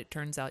squad, it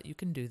turns out you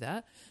can do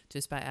that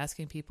just by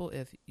asking people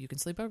if you can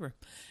sleep over.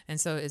 And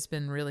so it's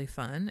been really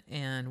fun.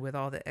 And with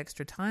all the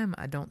extra time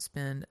I don't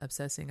spend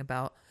obsessing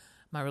about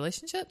my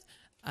relationships,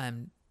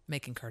 I'm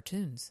making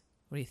cartoons.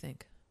 What do you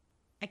think?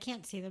 I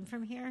can't see them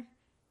from here.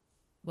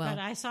 Well, but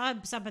I saw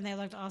some and they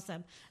looked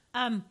awesome.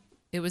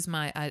 It was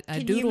I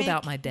doodled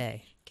out my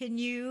day. Can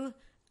you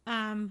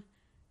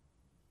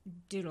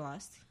doodle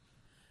us?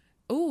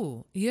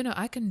 Oh, you know,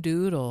 I can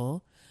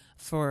doodle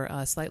for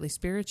slightly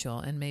spiritual,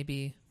 and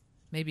maybe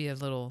a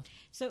little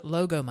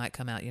logo might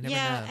come out. You never know.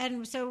 Yeah,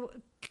 and so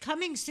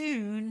coming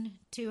soon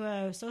to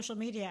a social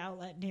media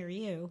outlet near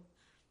you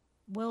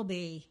will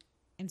be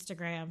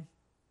Instagram,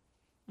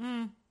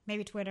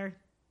 maybe Twitter.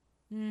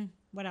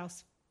 What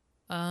else?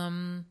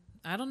 I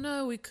don't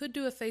know. We could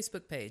do a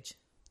Facebook page.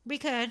 We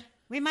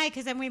might,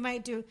 because then we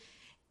might do.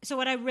 So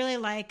what I really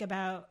like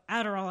about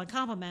Outerall and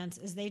Compliments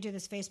is they do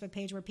this Facebook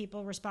page where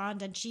people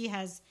respond, and she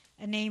has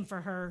a name for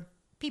her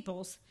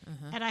peoples.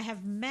 And I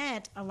have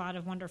met a lot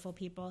of wonderful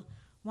people,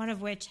 one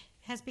of which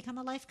has become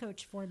a life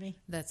coach for me.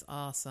 That's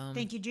awesome.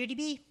 Thank you, Judy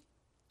B.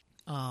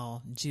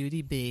 Oh,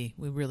 Judy B.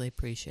 We really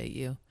appreciate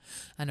you.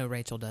 I know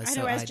Rachel does.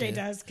 I know SJ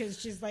does, because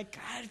she's like,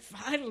 God,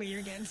 finally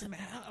you're getting some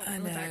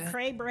help with that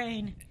cray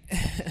brain.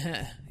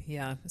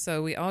 Yeah.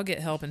 So we all get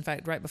help. In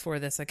fact, right before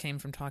this, I came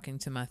from talking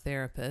to my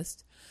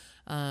therapist.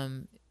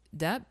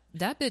 That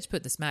bitch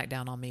put the smack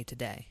down on me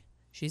today.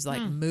 She's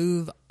like,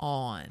 move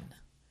on.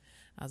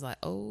 I was like,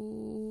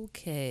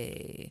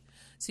 okay.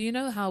 So you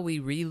know how we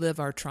relive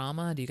our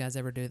trauma? Do you guys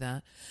ever do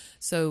that?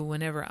 So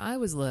whenever I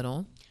was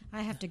little...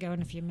 I have to go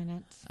in a few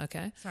minutes.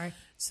 Okay. Sorry.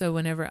 So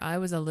whenever I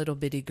was a little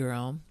bitty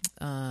girl,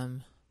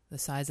 the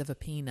size of a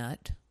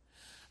peanut,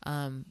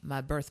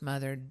 my birth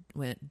mother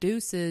went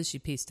deuces. She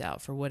peaced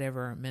out for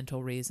whatever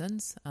mental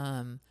reasons.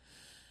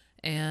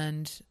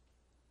 And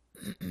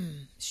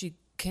she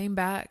came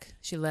back,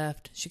 she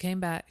left, she came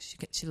back,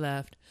 she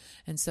left.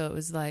 And so it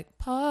was like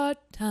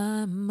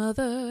part-time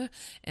mother.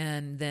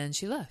 And then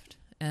she left.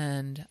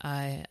 And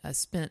I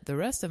spent the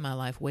rest of my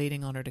life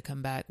waiting on her to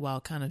come back while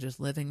kind of just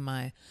living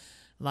my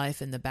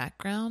life in the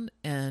background.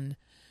 And,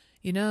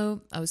 you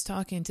know, I was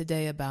talking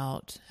today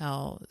about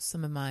how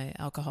some of my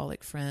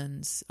alcoholic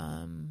friends,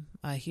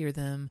 I hear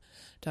them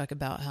talk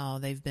about how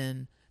they've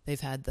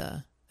had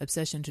the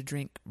obsession to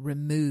drink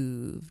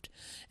removed.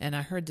 And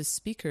I heard the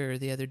speaker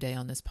the other day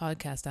on this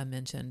podcast I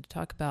mentioned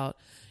talk about,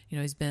 you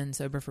know, he's been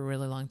sober for a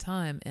really long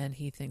time and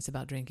he thinks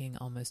about drinking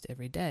almost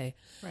every day.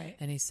 Right.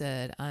 And he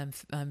said, I'm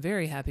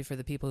very happy for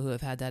the people who have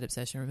had that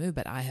obsession removed,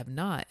 but I have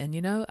not. And,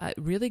 you know, it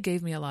really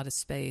gave me a lot of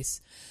space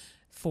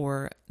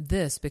for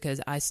this because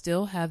I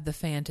still have the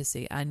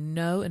fantasy. I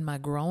know in my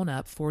grown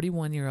up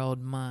 41-year-old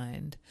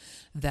mind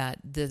that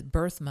the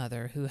birth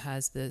mother who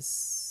has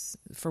this,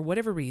 for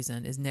whatever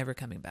reason, is never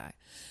coming back.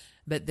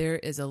 But there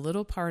is a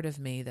little part of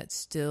me that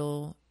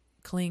still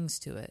clings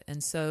to it.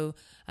 And so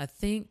I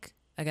think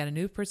I got a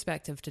new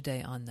perspective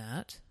today on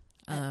that.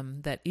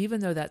 That even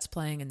though that's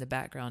playing in the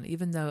background,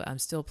 even though I'm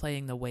still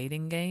playing the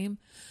waiting game,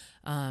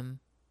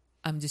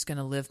 I'm just going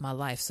to live my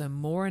life. So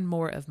more and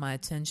more of my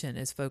attention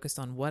is focused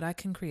on what I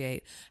can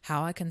create,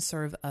 how I can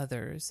serve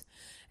others,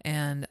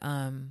 and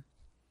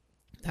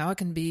how I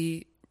can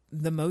be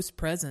the most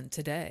present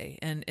today.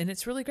 And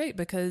it's really great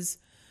because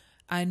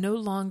I no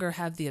longer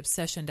have the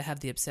obsession to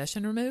have the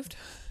obsession removed.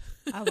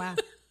 Oh, wow.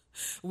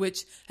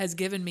 Which has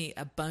given me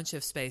a bunch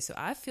of space. So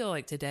I feel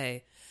like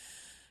today,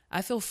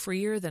 I feel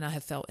freer than I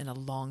have felt in a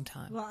long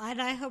time. Well, and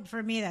I hope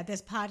for me that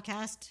this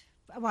podcast,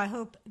 I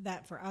hope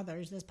that for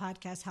others, this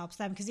podcast helps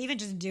them. Because even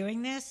just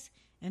doing this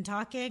and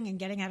talking and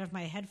getting out of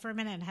my head for a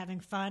minute and having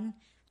fun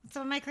with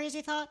some of my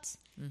crazy thoughts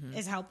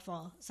is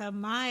helpful. So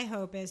my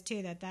hope is,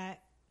 too,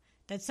 that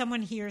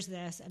someone hears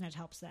this and it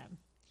helps them.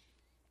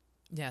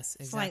 Yes,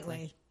 exactly.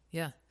 Slightly.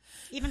 Yeah.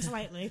 Even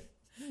slightly.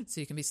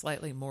 So you can be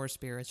slightly more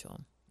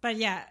spiritual. But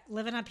yeah,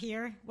 living up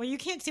here. Well, you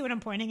can't see what I'm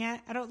pointing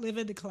at. I don't live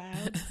in the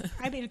clouds.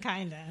 I mean,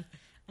 kind of.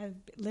 I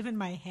live in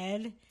my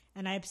head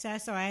and I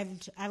obsess. So I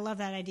love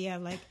that idea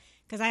of like,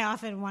 because I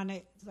often want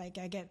to, like,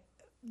 I get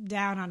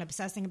down on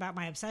obsessing about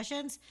my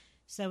obsessions.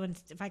 So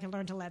if I can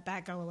learn to let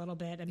that go a little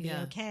bit and be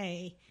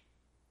okay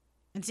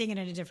and seeing it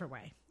in a different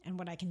way and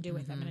what I can do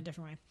with them in a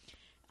different way,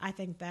 I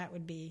think that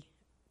would be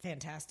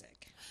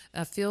fantastic.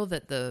 I feel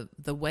that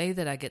the way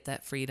that I get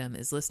that freedom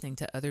is listening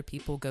to other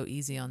people go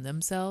easy on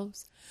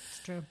themselves.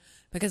 It's true.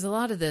 Because a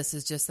lot of this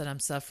is just that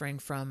I'm suffering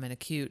from an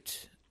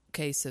acute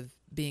case of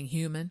being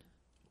human.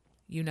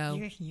 You know,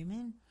 You're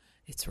human?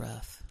 it's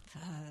rough.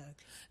 Fuck.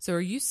 So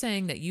are you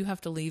saying that you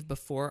have to leave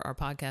before our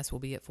podcast will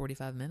be at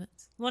 45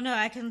 minutes? Well, no,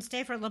 I can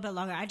stay for a little bit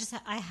longer.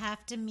 I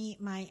have to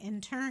meet my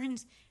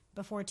interns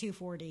before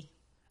 2:40.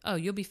 Oh,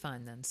 you'll be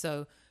fine then.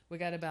 So we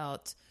got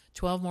about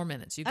 12 more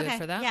minutes. You good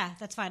for that? Yeah,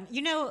 that's fine.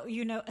 You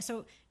know.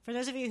 So for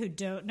those of you who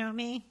don't know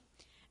me,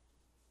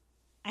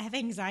 I have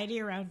anxiety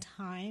around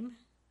time.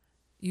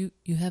 You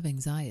have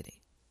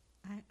anxiety.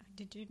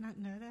 Did you not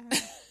know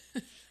that?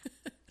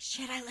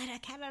 Shit, I let a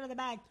cat out of the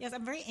bag. Yes,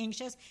 I'm very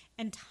anxious,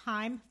 and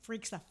time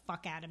freaks the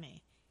fuck out of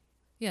me.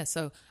 Yeah,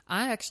 so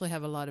I actually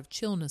have a lot of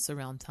chillness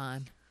around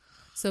time.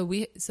 So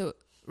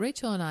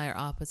Rachel and I are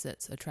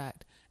opposites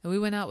attract. And we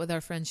went out with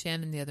our friend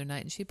Shannon the other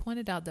night, and she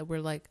pointed out that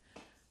we're like...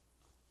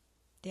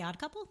 The Odd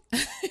Couple?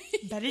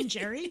 Ben and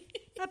Jerry?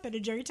 Not Ben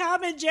and Jerry,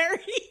 Tom and Jerry.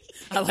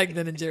 I like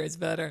Ben and Jerry's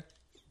better.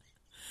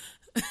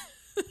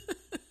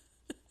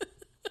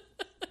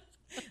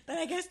 But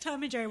I guess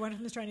Tom and Jerry, one of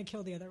them is trying to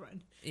kill the other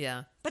one.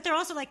 Yeah. But they're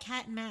also like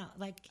cat and mouse.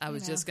 Like I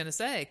was just going to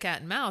say, Cat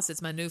and Mouse,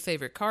 it's my new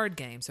favorite card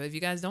game. So if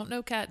you guys don't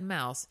know Cat and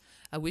Mouse,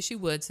 I wish you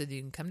would so that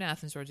you can come to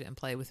Athens, Georgia and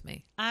play with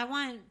me. I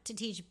want to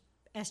teach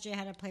SJ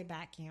how to play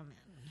backgammon.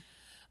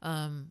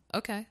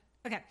 Okay.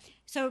 Okay.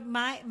 So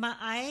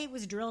I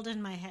was drilled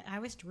in my head. I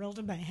was drilled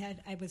in my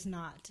head. I was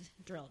not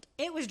drilled.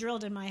 It was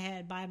drilled in my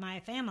head by my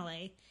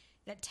family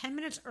that 10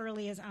 minutes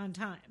early is on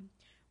time,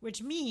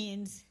 which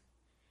means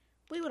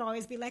we would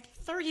always be like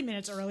 30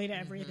 minutes early to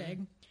everything.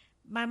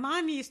 Mm-hmm. My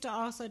mom used to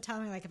also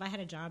tell me, like, if I had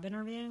a job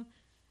interview,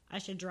 I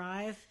should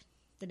drive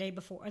the day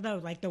before, no,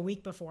 like the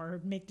week before,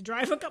 make the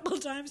drive a couple of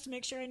times to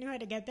make sure I knew how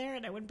to get there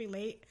and I wouldn't be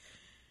late.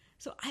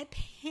 So I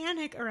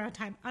panic around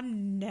time.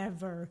 I'm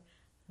never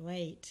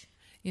late.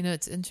 You know,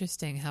 it's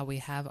interesting how we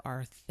have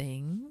our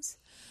things,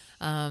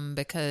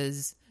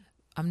 because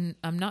I'm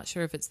not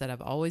sure if it's that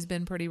I've always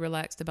been pretty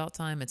relaxed about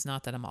time. It's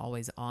not that I'm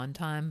always on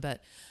time,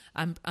 but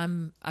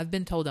I've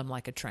been told I'm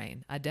like a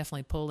train. I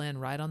definitely pull in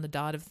right on the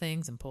dot of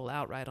things and pull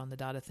out right on the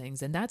dot of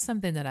things. And that's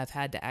something that I've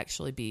had to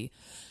actually be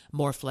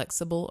more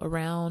flexible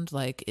around.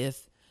 Like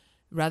if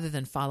rather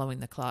than following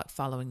the clock,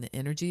 following the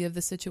energy of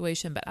the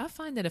situation. But I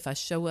find that if I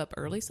show up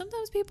early,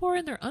 sometimes people are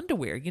in their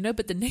underwear, you know,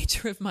 but the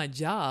nature of my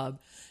job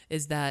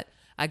is that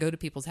I go to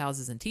people's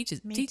houses and teach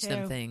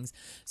them things.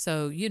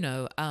 So, you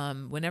know,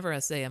 whenever I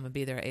say I'm going to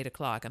be there at 8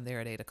 o'clock, I'm there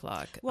at 8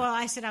 o'clock. Well,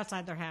 I sit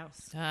outside their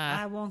house.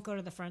 I won't go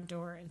to the front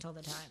door until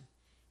the time.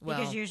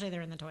 Because usually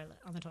they're on the toilet.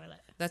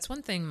 That's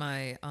one thing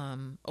my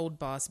old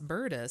boss,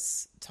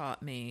 Bertus,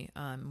 taught me.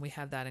 We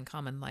have that in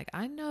common. Like,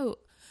 I know...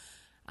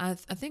 I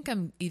think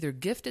I'm either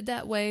gifted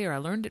that way or I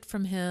learned it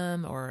from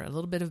him or a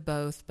little bit of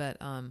both. But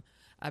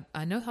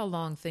I know how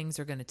long things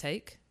are going to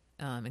take,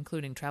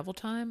 including travel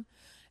time.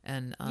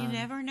 And you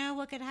never know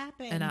what could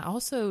happen. And I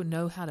also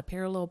know how to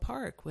parallel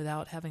park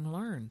without having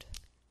learned.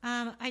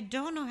 I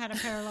don't know how to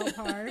parallel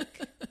park.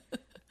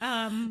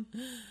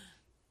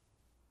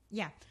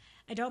 Yeah,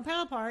 I don't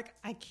parallel park.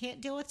 I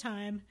can't deal with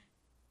time.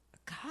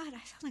 God,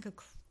 I sound like a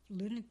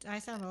lunatic. I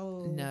sound a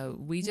little... No,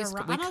 we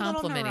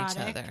complement each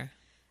other.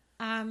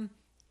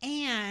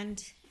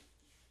 And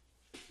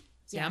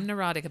yeah, I'm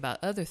neurotic about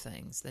other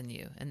things than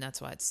you, and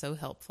that's why it's so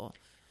helpful.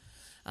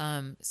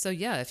 So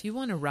yeah, if you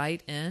want to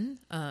write in,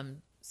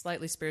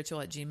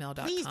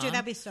 slightlyspiritual@gmail.com. Please do.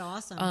 That'd be so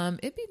awesome.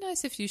 It'd be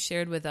nice if you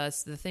shared with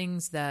us the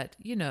things that,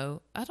 you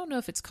know, I don't know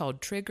if it's called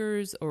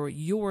triggers or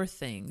your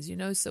things, you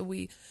know, so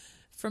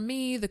for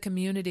me, the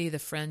community, the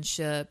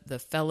friendship, the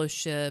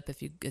fellowship,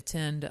 if you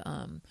attend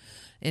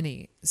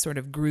any sort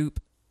of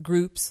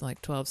groups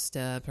like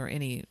 12-step or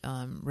any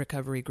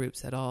recovery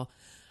groups at all,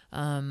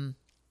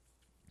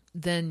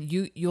 then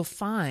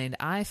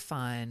I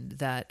find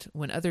that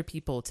when other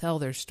people tell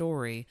their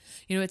story,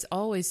 it's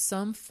always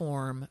some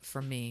form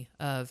for me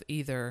of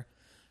either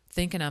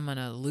thinking I'm going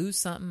to lose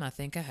something I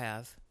think I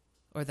have,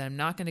 or that I'm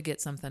not going to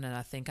get something that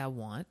I think I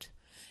want.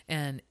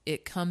 And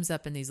it comes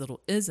up in these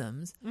little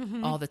isms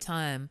all the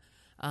time.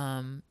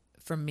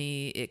 For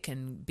me, it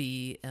can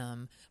be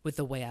with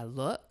the way I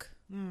look.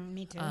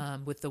 Me too.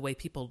 With the way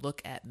people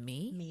look at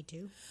me. Me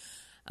too.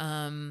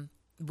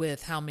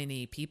 With how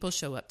many people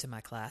show up to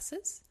my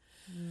classes.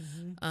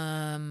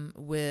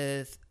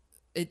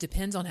 It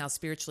depends on how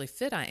spiritually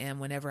fit I am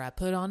whenever I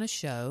put on a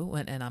show,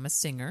 and I'm a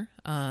singer.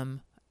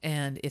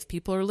 And if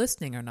people are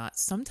listening or not.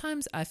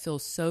 Sometimes I feel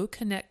so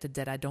connected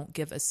that I don't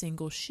give a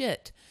single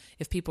shit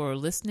if people are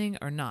listening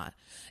or not.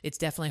 It's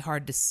definitely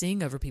hard to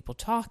sing over people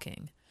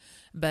talking,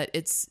 but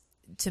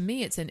to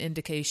me, it's an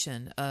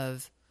indication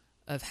of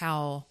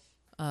how,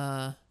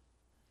 I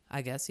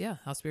guess,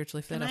 how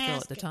spiritually fit I feel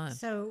at the time.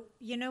 So,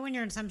 when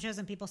you're in some shows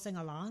and people sing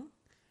along,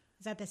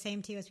 is that the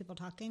same to you as people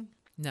talking?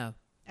 No.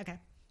 Okay.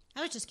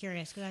 I was just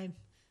curious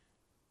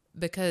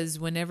because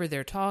whenever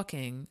they're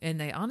talking, and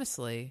they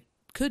honestly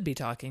could be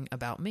talking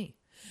about me,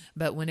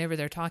 but whenever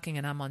they're talking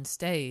and I'm on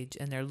stage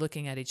and they're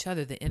looking at each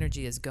other, the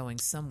energy is going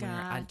somewhere.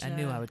 Gotcha. I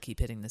knew I would keep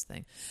hitting this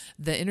thing.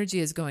 The energy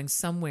is going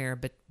somewhere,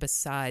 but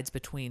besides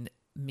between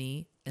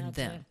me and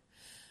them.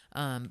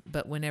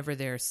 But whenever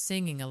they're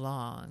singing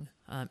along,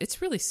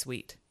 it's really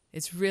sweet.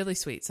 It's really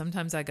sweet.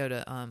 Sometimes I go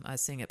to, I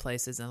sing at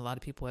places and a lot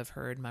of people have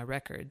heard my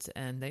records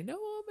and they know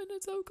them and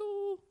it's so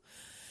cool.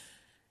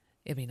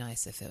 It'd be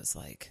nice if it was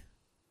like,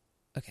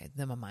 okay,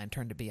 then my mind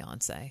turned to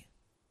Beyonce.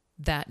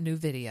 That new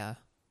video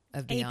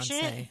of Beyonce.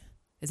 Shit.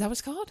 Is that what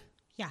it's called?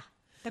 Yeah.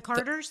 The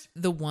Carters?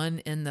 The one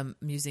in the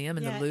museum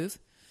in the Louvre?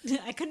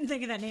 I couldn't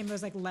think of that name. It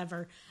was like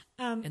Lever.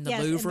 In the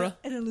Louvre?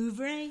 In the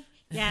Louvre.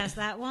 Yes,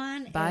 that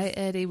one. Bye,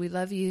 Eddie. We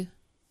love you.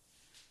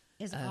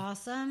 Is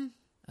awesome.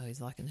 Oh, he's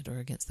locking the door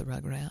against the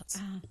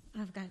Rugrats.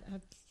 I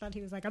thought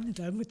he was like, I'm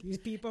done with these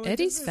people.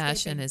 Eddie's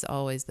fashion is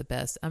always the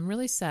best. I'm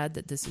really sad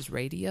that this is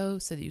radio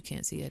so that you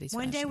can't see Eddie's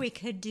One fashion. day we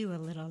could do a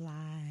little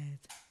live.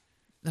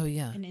 Oh,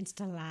 yeah. An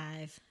Insta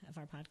live of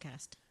our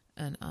podcast.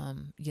 And,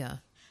 yeah.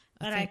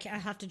 But I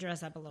have to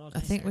dress up a little nicer.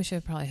 I think we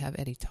should probably have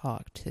Eddie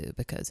talk, too,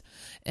 because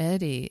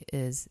Eddie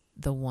is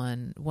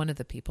one of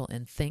the people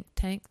in Think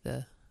Tank,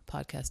 the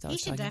podcast I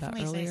was talking about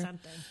earlier. He should definitely say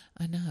something.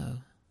 I know.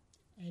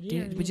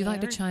 Eddie, would you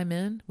like to chime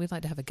in? We'd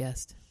like to have a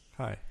guest.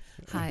 Hi.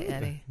 Hi,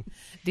 Eddie.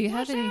 Do you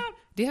have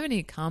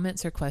any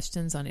comments or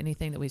questions on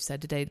anything that we've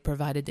said today,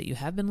 provided that you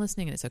have been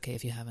listening, and it's okay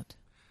if you haven't?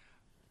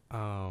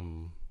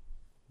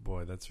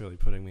 Boy, that's really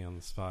putting me on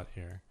the spot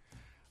here.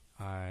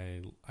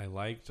 I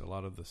liked a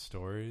lot of the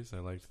stories. I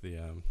liked the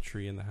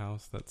tree in the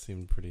house. That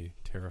seemed pretty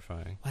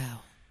terrifying. Wow.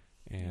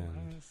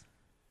 And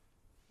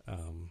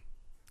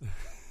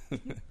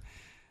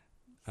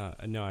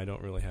no, I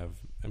don't really have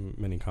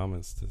many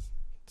comments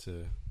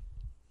to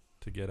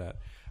get at.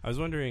 I was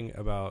wondering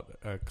about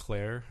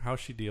Claire, how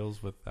she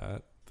deals with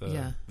that,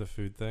 the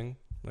food thing.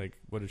 Like,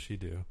 what does she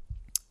do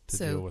to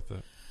deal with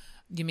it?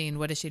 You mean,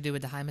 what does she do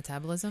with the high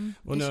metabolism?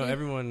 Well, no,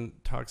 everyone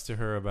talks to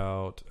her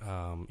about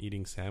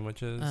eating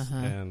sandwiches,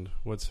 and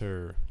what's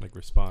her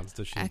response?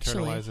 Does she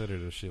internalize it, or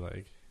does she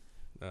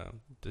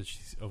does she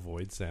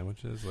avoid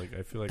sandwiches?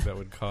 I feel like that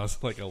would cause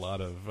a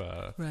lot of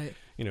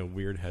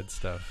weird head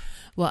stuff.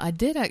 Well, I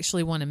did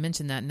actually want to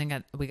mention that, and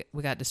then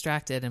we got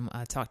distracted and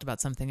I talked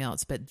about something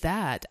else. But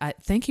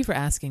thank you for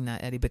asking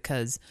that, Eddie,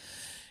 because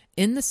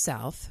in the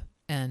South,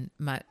 and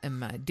my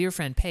dear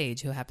friend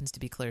Paige, who happens to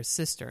be Claire's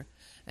sister,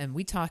 and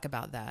we talk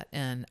about that.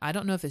 And I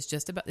don't know if it's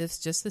just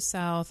the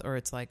South or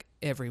it's like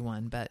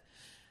everyone, but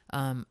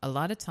a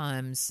lot of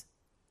times,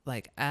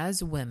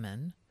 as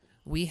women,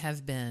 we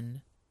have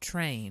been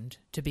trained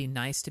to be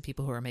nice to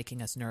people who are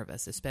making us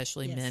nervous,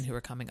 especially men who are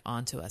coming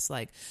onto us.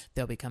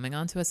 They'll be coming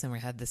onto us and we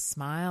have this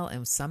smile,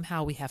 and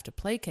somehow we have to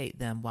placate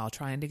them while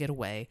trying to get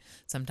away,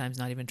 sometimes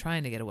not even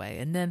trying to get away.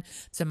 And then,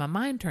 so my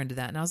mind turned to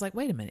that and I was like,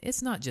 wait a minute,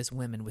 it's not just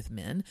women with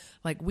men.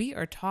 We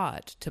are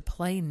taught to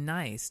play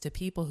nice to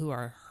people who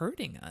are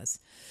hurting us.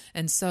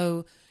 And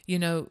so,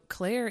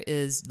 Claire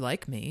is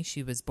like me.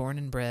 She was born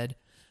and bred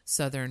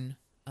Southern,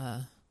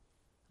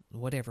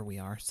 whatever we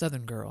are,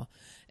 Southern girl.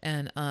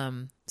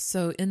 And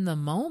so in the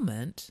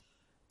moment,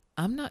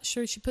 I'm not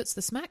sure she puts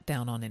the smack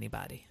down on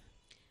anybody.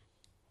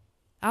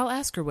 I'll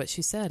ask her what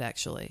she said,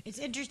 actually. It's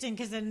interesting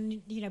because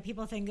then,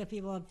 people think that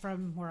people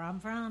from where I'm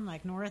from,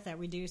 like north, that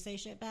we do say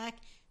shit back.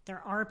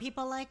 There are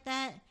people like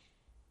that.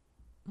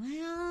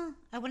 Well,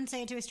 I wouldn't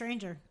say it to a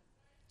stranger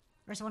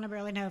or someone I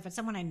barely know. If it's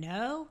someone I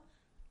know,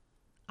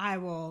 I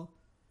will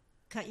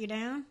cut you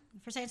down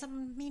for saying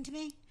something mean to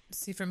me.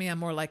 See, for me, I'm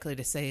more likely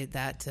to say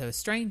that to a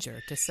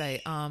stranger, to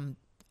say,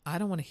 I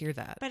don't want to hear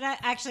that. But I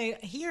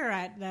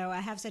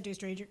have said to a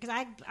stranger,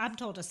 because I'm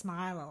told to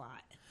smile a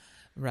lot.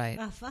 Right.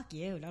 Oh, fuck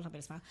you. Don't tell me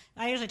to smile.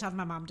 I usually tell them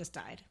my mom just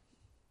died.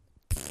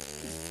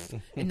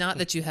 And not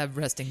that you have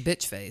resting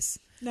bitch face.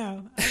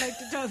 No. I like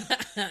to tell them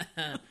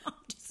my mom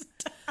just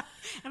died.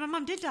 And my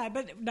mom did die,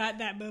 but not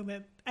that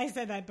moment. I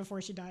said that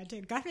before she died,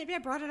 too. God, maybe I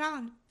brought it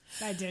on.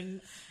 I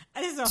didn't.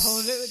 This is a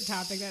whole new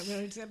topic.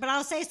 But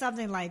I'll say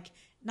something like,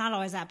 not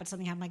always that, but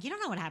something I'm like, you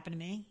don't know what happened to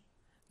me.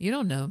 You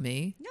don't know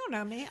me. You don't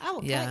know me. I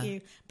will cut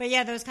you. But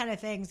yeah, those kind of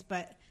things.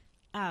 But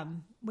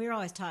we were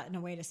always taught in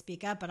a way to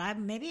speak up. But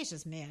maybe it's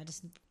just me. I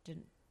just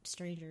didn't.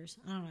 Strangers.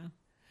 I don't know.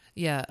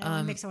 Yeah. I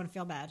don't make someone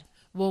feel bad.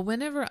 Well,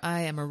 whenever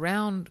I am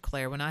around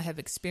Claire, when I have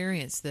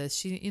experienced this,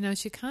 she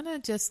kind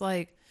of just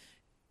like,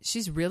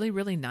 she's really,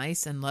 really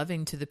nice and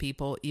loving to the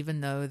people, even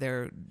though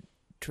they're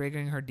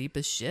triggering her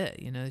deepest shit.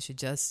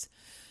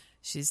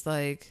 She's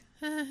like,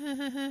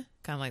 kind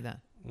of like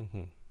that.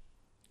 Mm-hmm.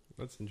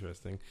 That's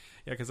interesting.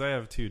 Yeah, because I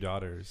have 2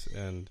 daughters,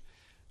 and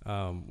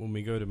when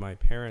we go to my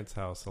parents'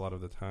 house, a lot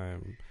of the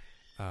time,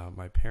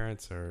 my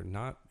parents are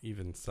not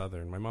even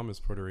Southern. My mom is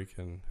Puerto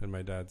Rican, and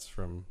my dad's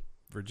from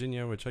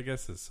Virginia, which I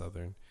guess is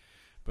Southern,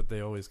 but they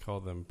always call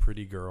them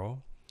pretty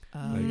girl.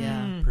 Oh,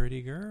 yeah.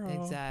 Pretty girl.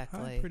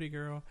 Exactly. Hi, pretty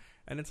girl.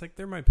 And it's like,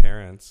 they're my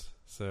parents,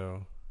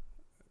 so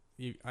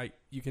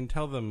you can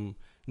tell them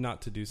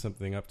not to do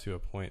something up to a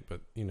point,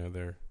 but,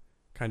 they're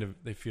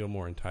they feel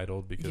more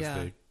entitled because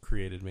they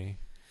created me.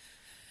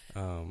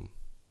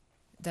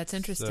 That's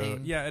interesting. So,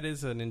 yeah, it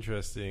is an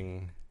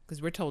interesting...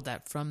 Because we're told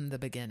that from the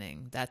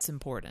beginning. That's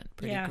important.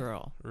 Pretty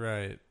girl.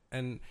 Right.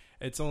 And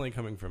it's only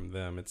coming from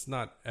them. It's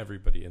not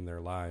everybody in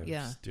their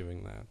lives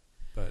doing that.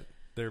 But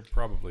they're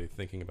probably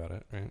thinking about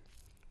it, right?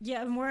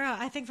 Yeah, and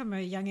I think from a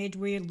young age,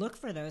 we look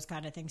for those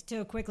kind of things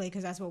too quickly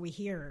because that's what we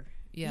hear.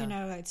 Yeah.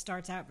 It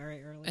starts out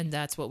very early. And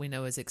that's what we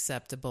know is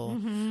acceptable.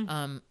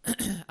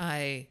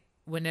 Mm-hmm.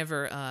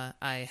 Whenever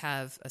I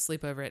have a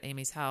sleepover at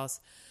Amy's house,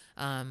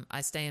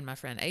 I stay in my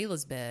friend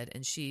Ayla's bed,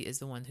 and she is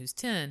the one who's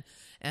 10.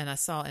 And I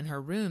saw in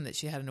her room that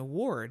she had an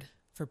award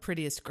for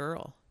prettiest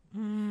girl.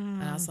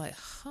 And I was like,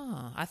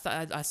 I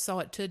thought I saw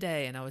it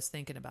today, and I was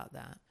thinking about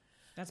that.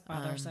 That's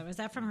bothersome. Is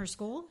that from her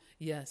school?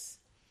 Yes.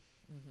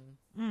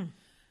 Mm-hmm.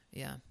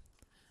 Yeah.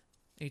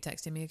 Are you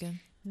texting me again?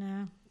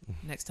 No.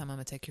 Next time I'm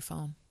gonna take your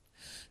phone.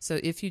 So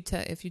if you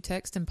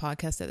text and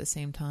podcast at the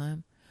same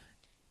time,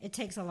 it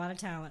takes a lot of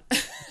talent.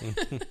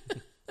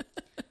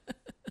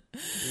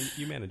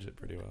 You manage it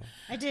pretty well.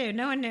 I do.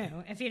 No one knew.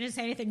 If you didn't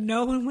say anything,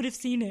 no one would have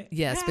seen it.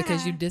 Yes,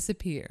 because you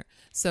disappear.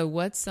 So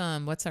what's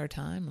our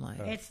time like?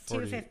 It's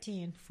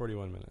 2:15.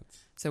 41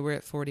 minutes. So we're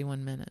at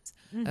 41 minutes.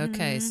 Mm-hmm.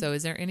 Okay. So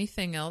is there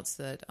anything else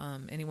that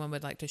anyone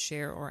would like to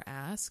share or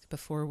ask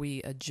before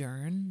we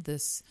adjourn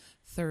this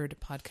third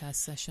podcast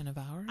session of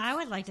ours? I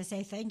would like to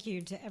say thank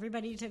you to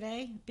everybody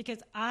today because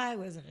I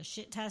was in a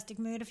shit-tastic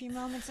mood a few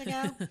moments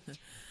ago,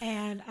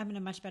 and I'm in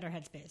a much better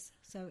headspace.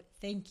 So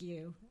thank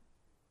you.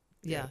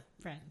 Yeah.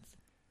 Friends.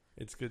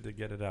 It's good to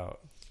get it out.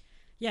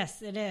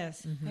 Yes, it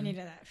is. Mm-hmm. I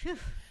needed that. Whew.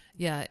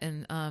 Yeah.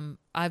 And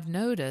I've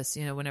noticed,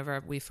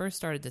 whenever we first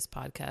started this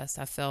podcast,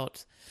 I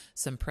felt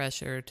some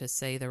pressure to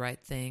say the right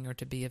thing or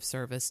to be of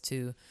service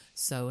to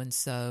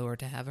so-and-so or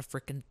to have a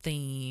freaking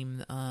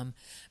theme.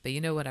 But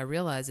what I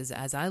realize is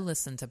as I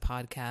listen to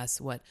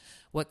podcasts,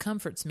 what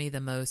comforts me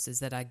the most is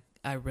that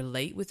I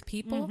relate with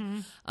people.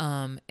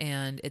 Mm-hmm.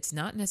 And it's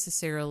not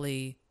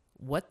necessarily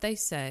what they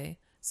say.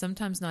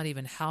 Sometimes not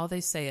even how they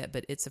say it,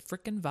 but it's a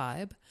freaking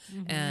vibe.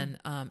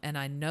 Mm-hmm. And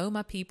I know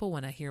my people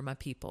when I hear my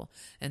people.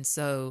 And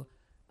so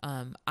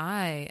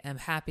I am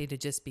happy to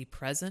just be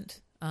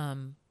present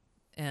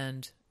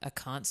and a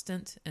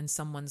constant in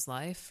someone's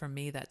life. For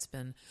me, that's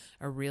been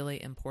a really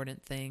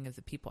important thing of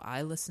the people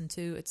I listen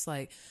to. It's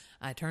like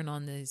I turn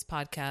on these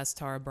podcasts,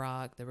 Tara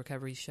Brach, The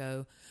Recovery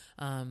Show,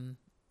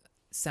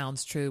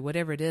 Sounds True,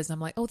 whatever it is. And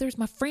I'm like, oh, there's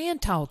my friend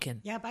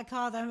talking. Yep, I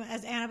call them,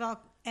 as Annabelle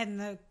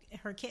and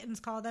her kittens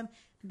call them,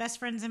 best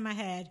friends in my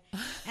head.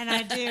 And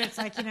I do. It's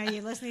like,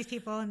 you listen to these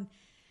people and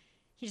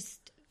you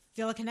just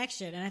feel a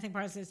connection. And I think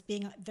part of this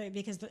being,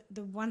 because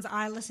the ones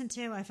I listen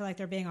to, I feel like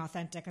they're being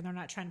authentic and they're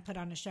not trying to put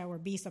on a show or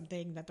be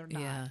something that they're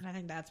not. Yeah. And I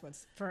think that's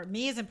what's, for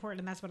me, is important,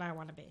 and that's what I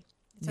want to be.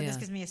 So this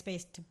gives me a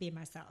space to be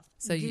myself.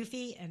 So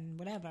goofy and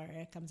whatever,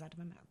 it comes out of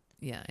my mouth.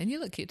 Yeah, and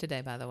you look cute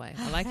today, by the way.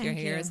 I like your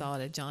hair. It's all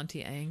at a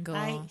jaunty angle.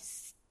 I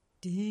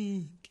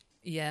stink.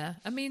 Yeah,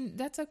 I mean,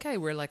 that's okay.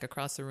 We're like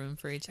across the room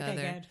for each other.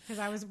 Good, because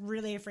I was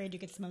really afraid you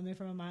could smell me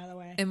from a mile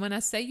away. And when I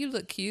say you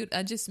look cute,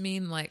 I just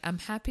mean like I'm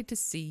happy to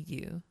see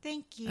you.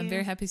 Thank you. I'm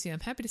very happy to see you. I'm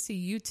happy to see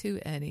you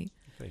too, Eddie.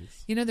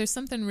 Thanks. There's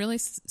something really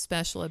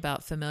special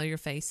about familiar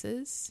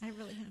faces. I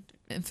really have to.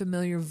 And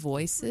familiar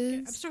voices.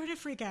 I'm starting to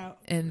freak out.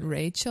 And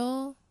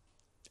Rachel.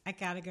 I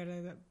gotta go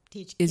to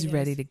teach. Is kiddos.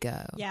 Ready to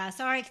go. Yeah,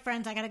 sorry,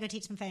 friends. I gotta go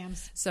teach some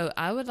fams. So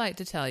I would like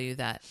to tell you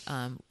that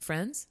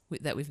friends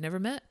that we've never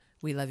met,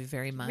 we love you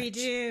very much. We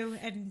do,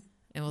 and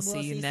we'll see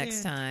you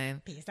next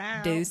time. Peace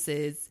out.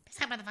 Deuces. Peace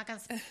out,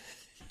 motherfuckers.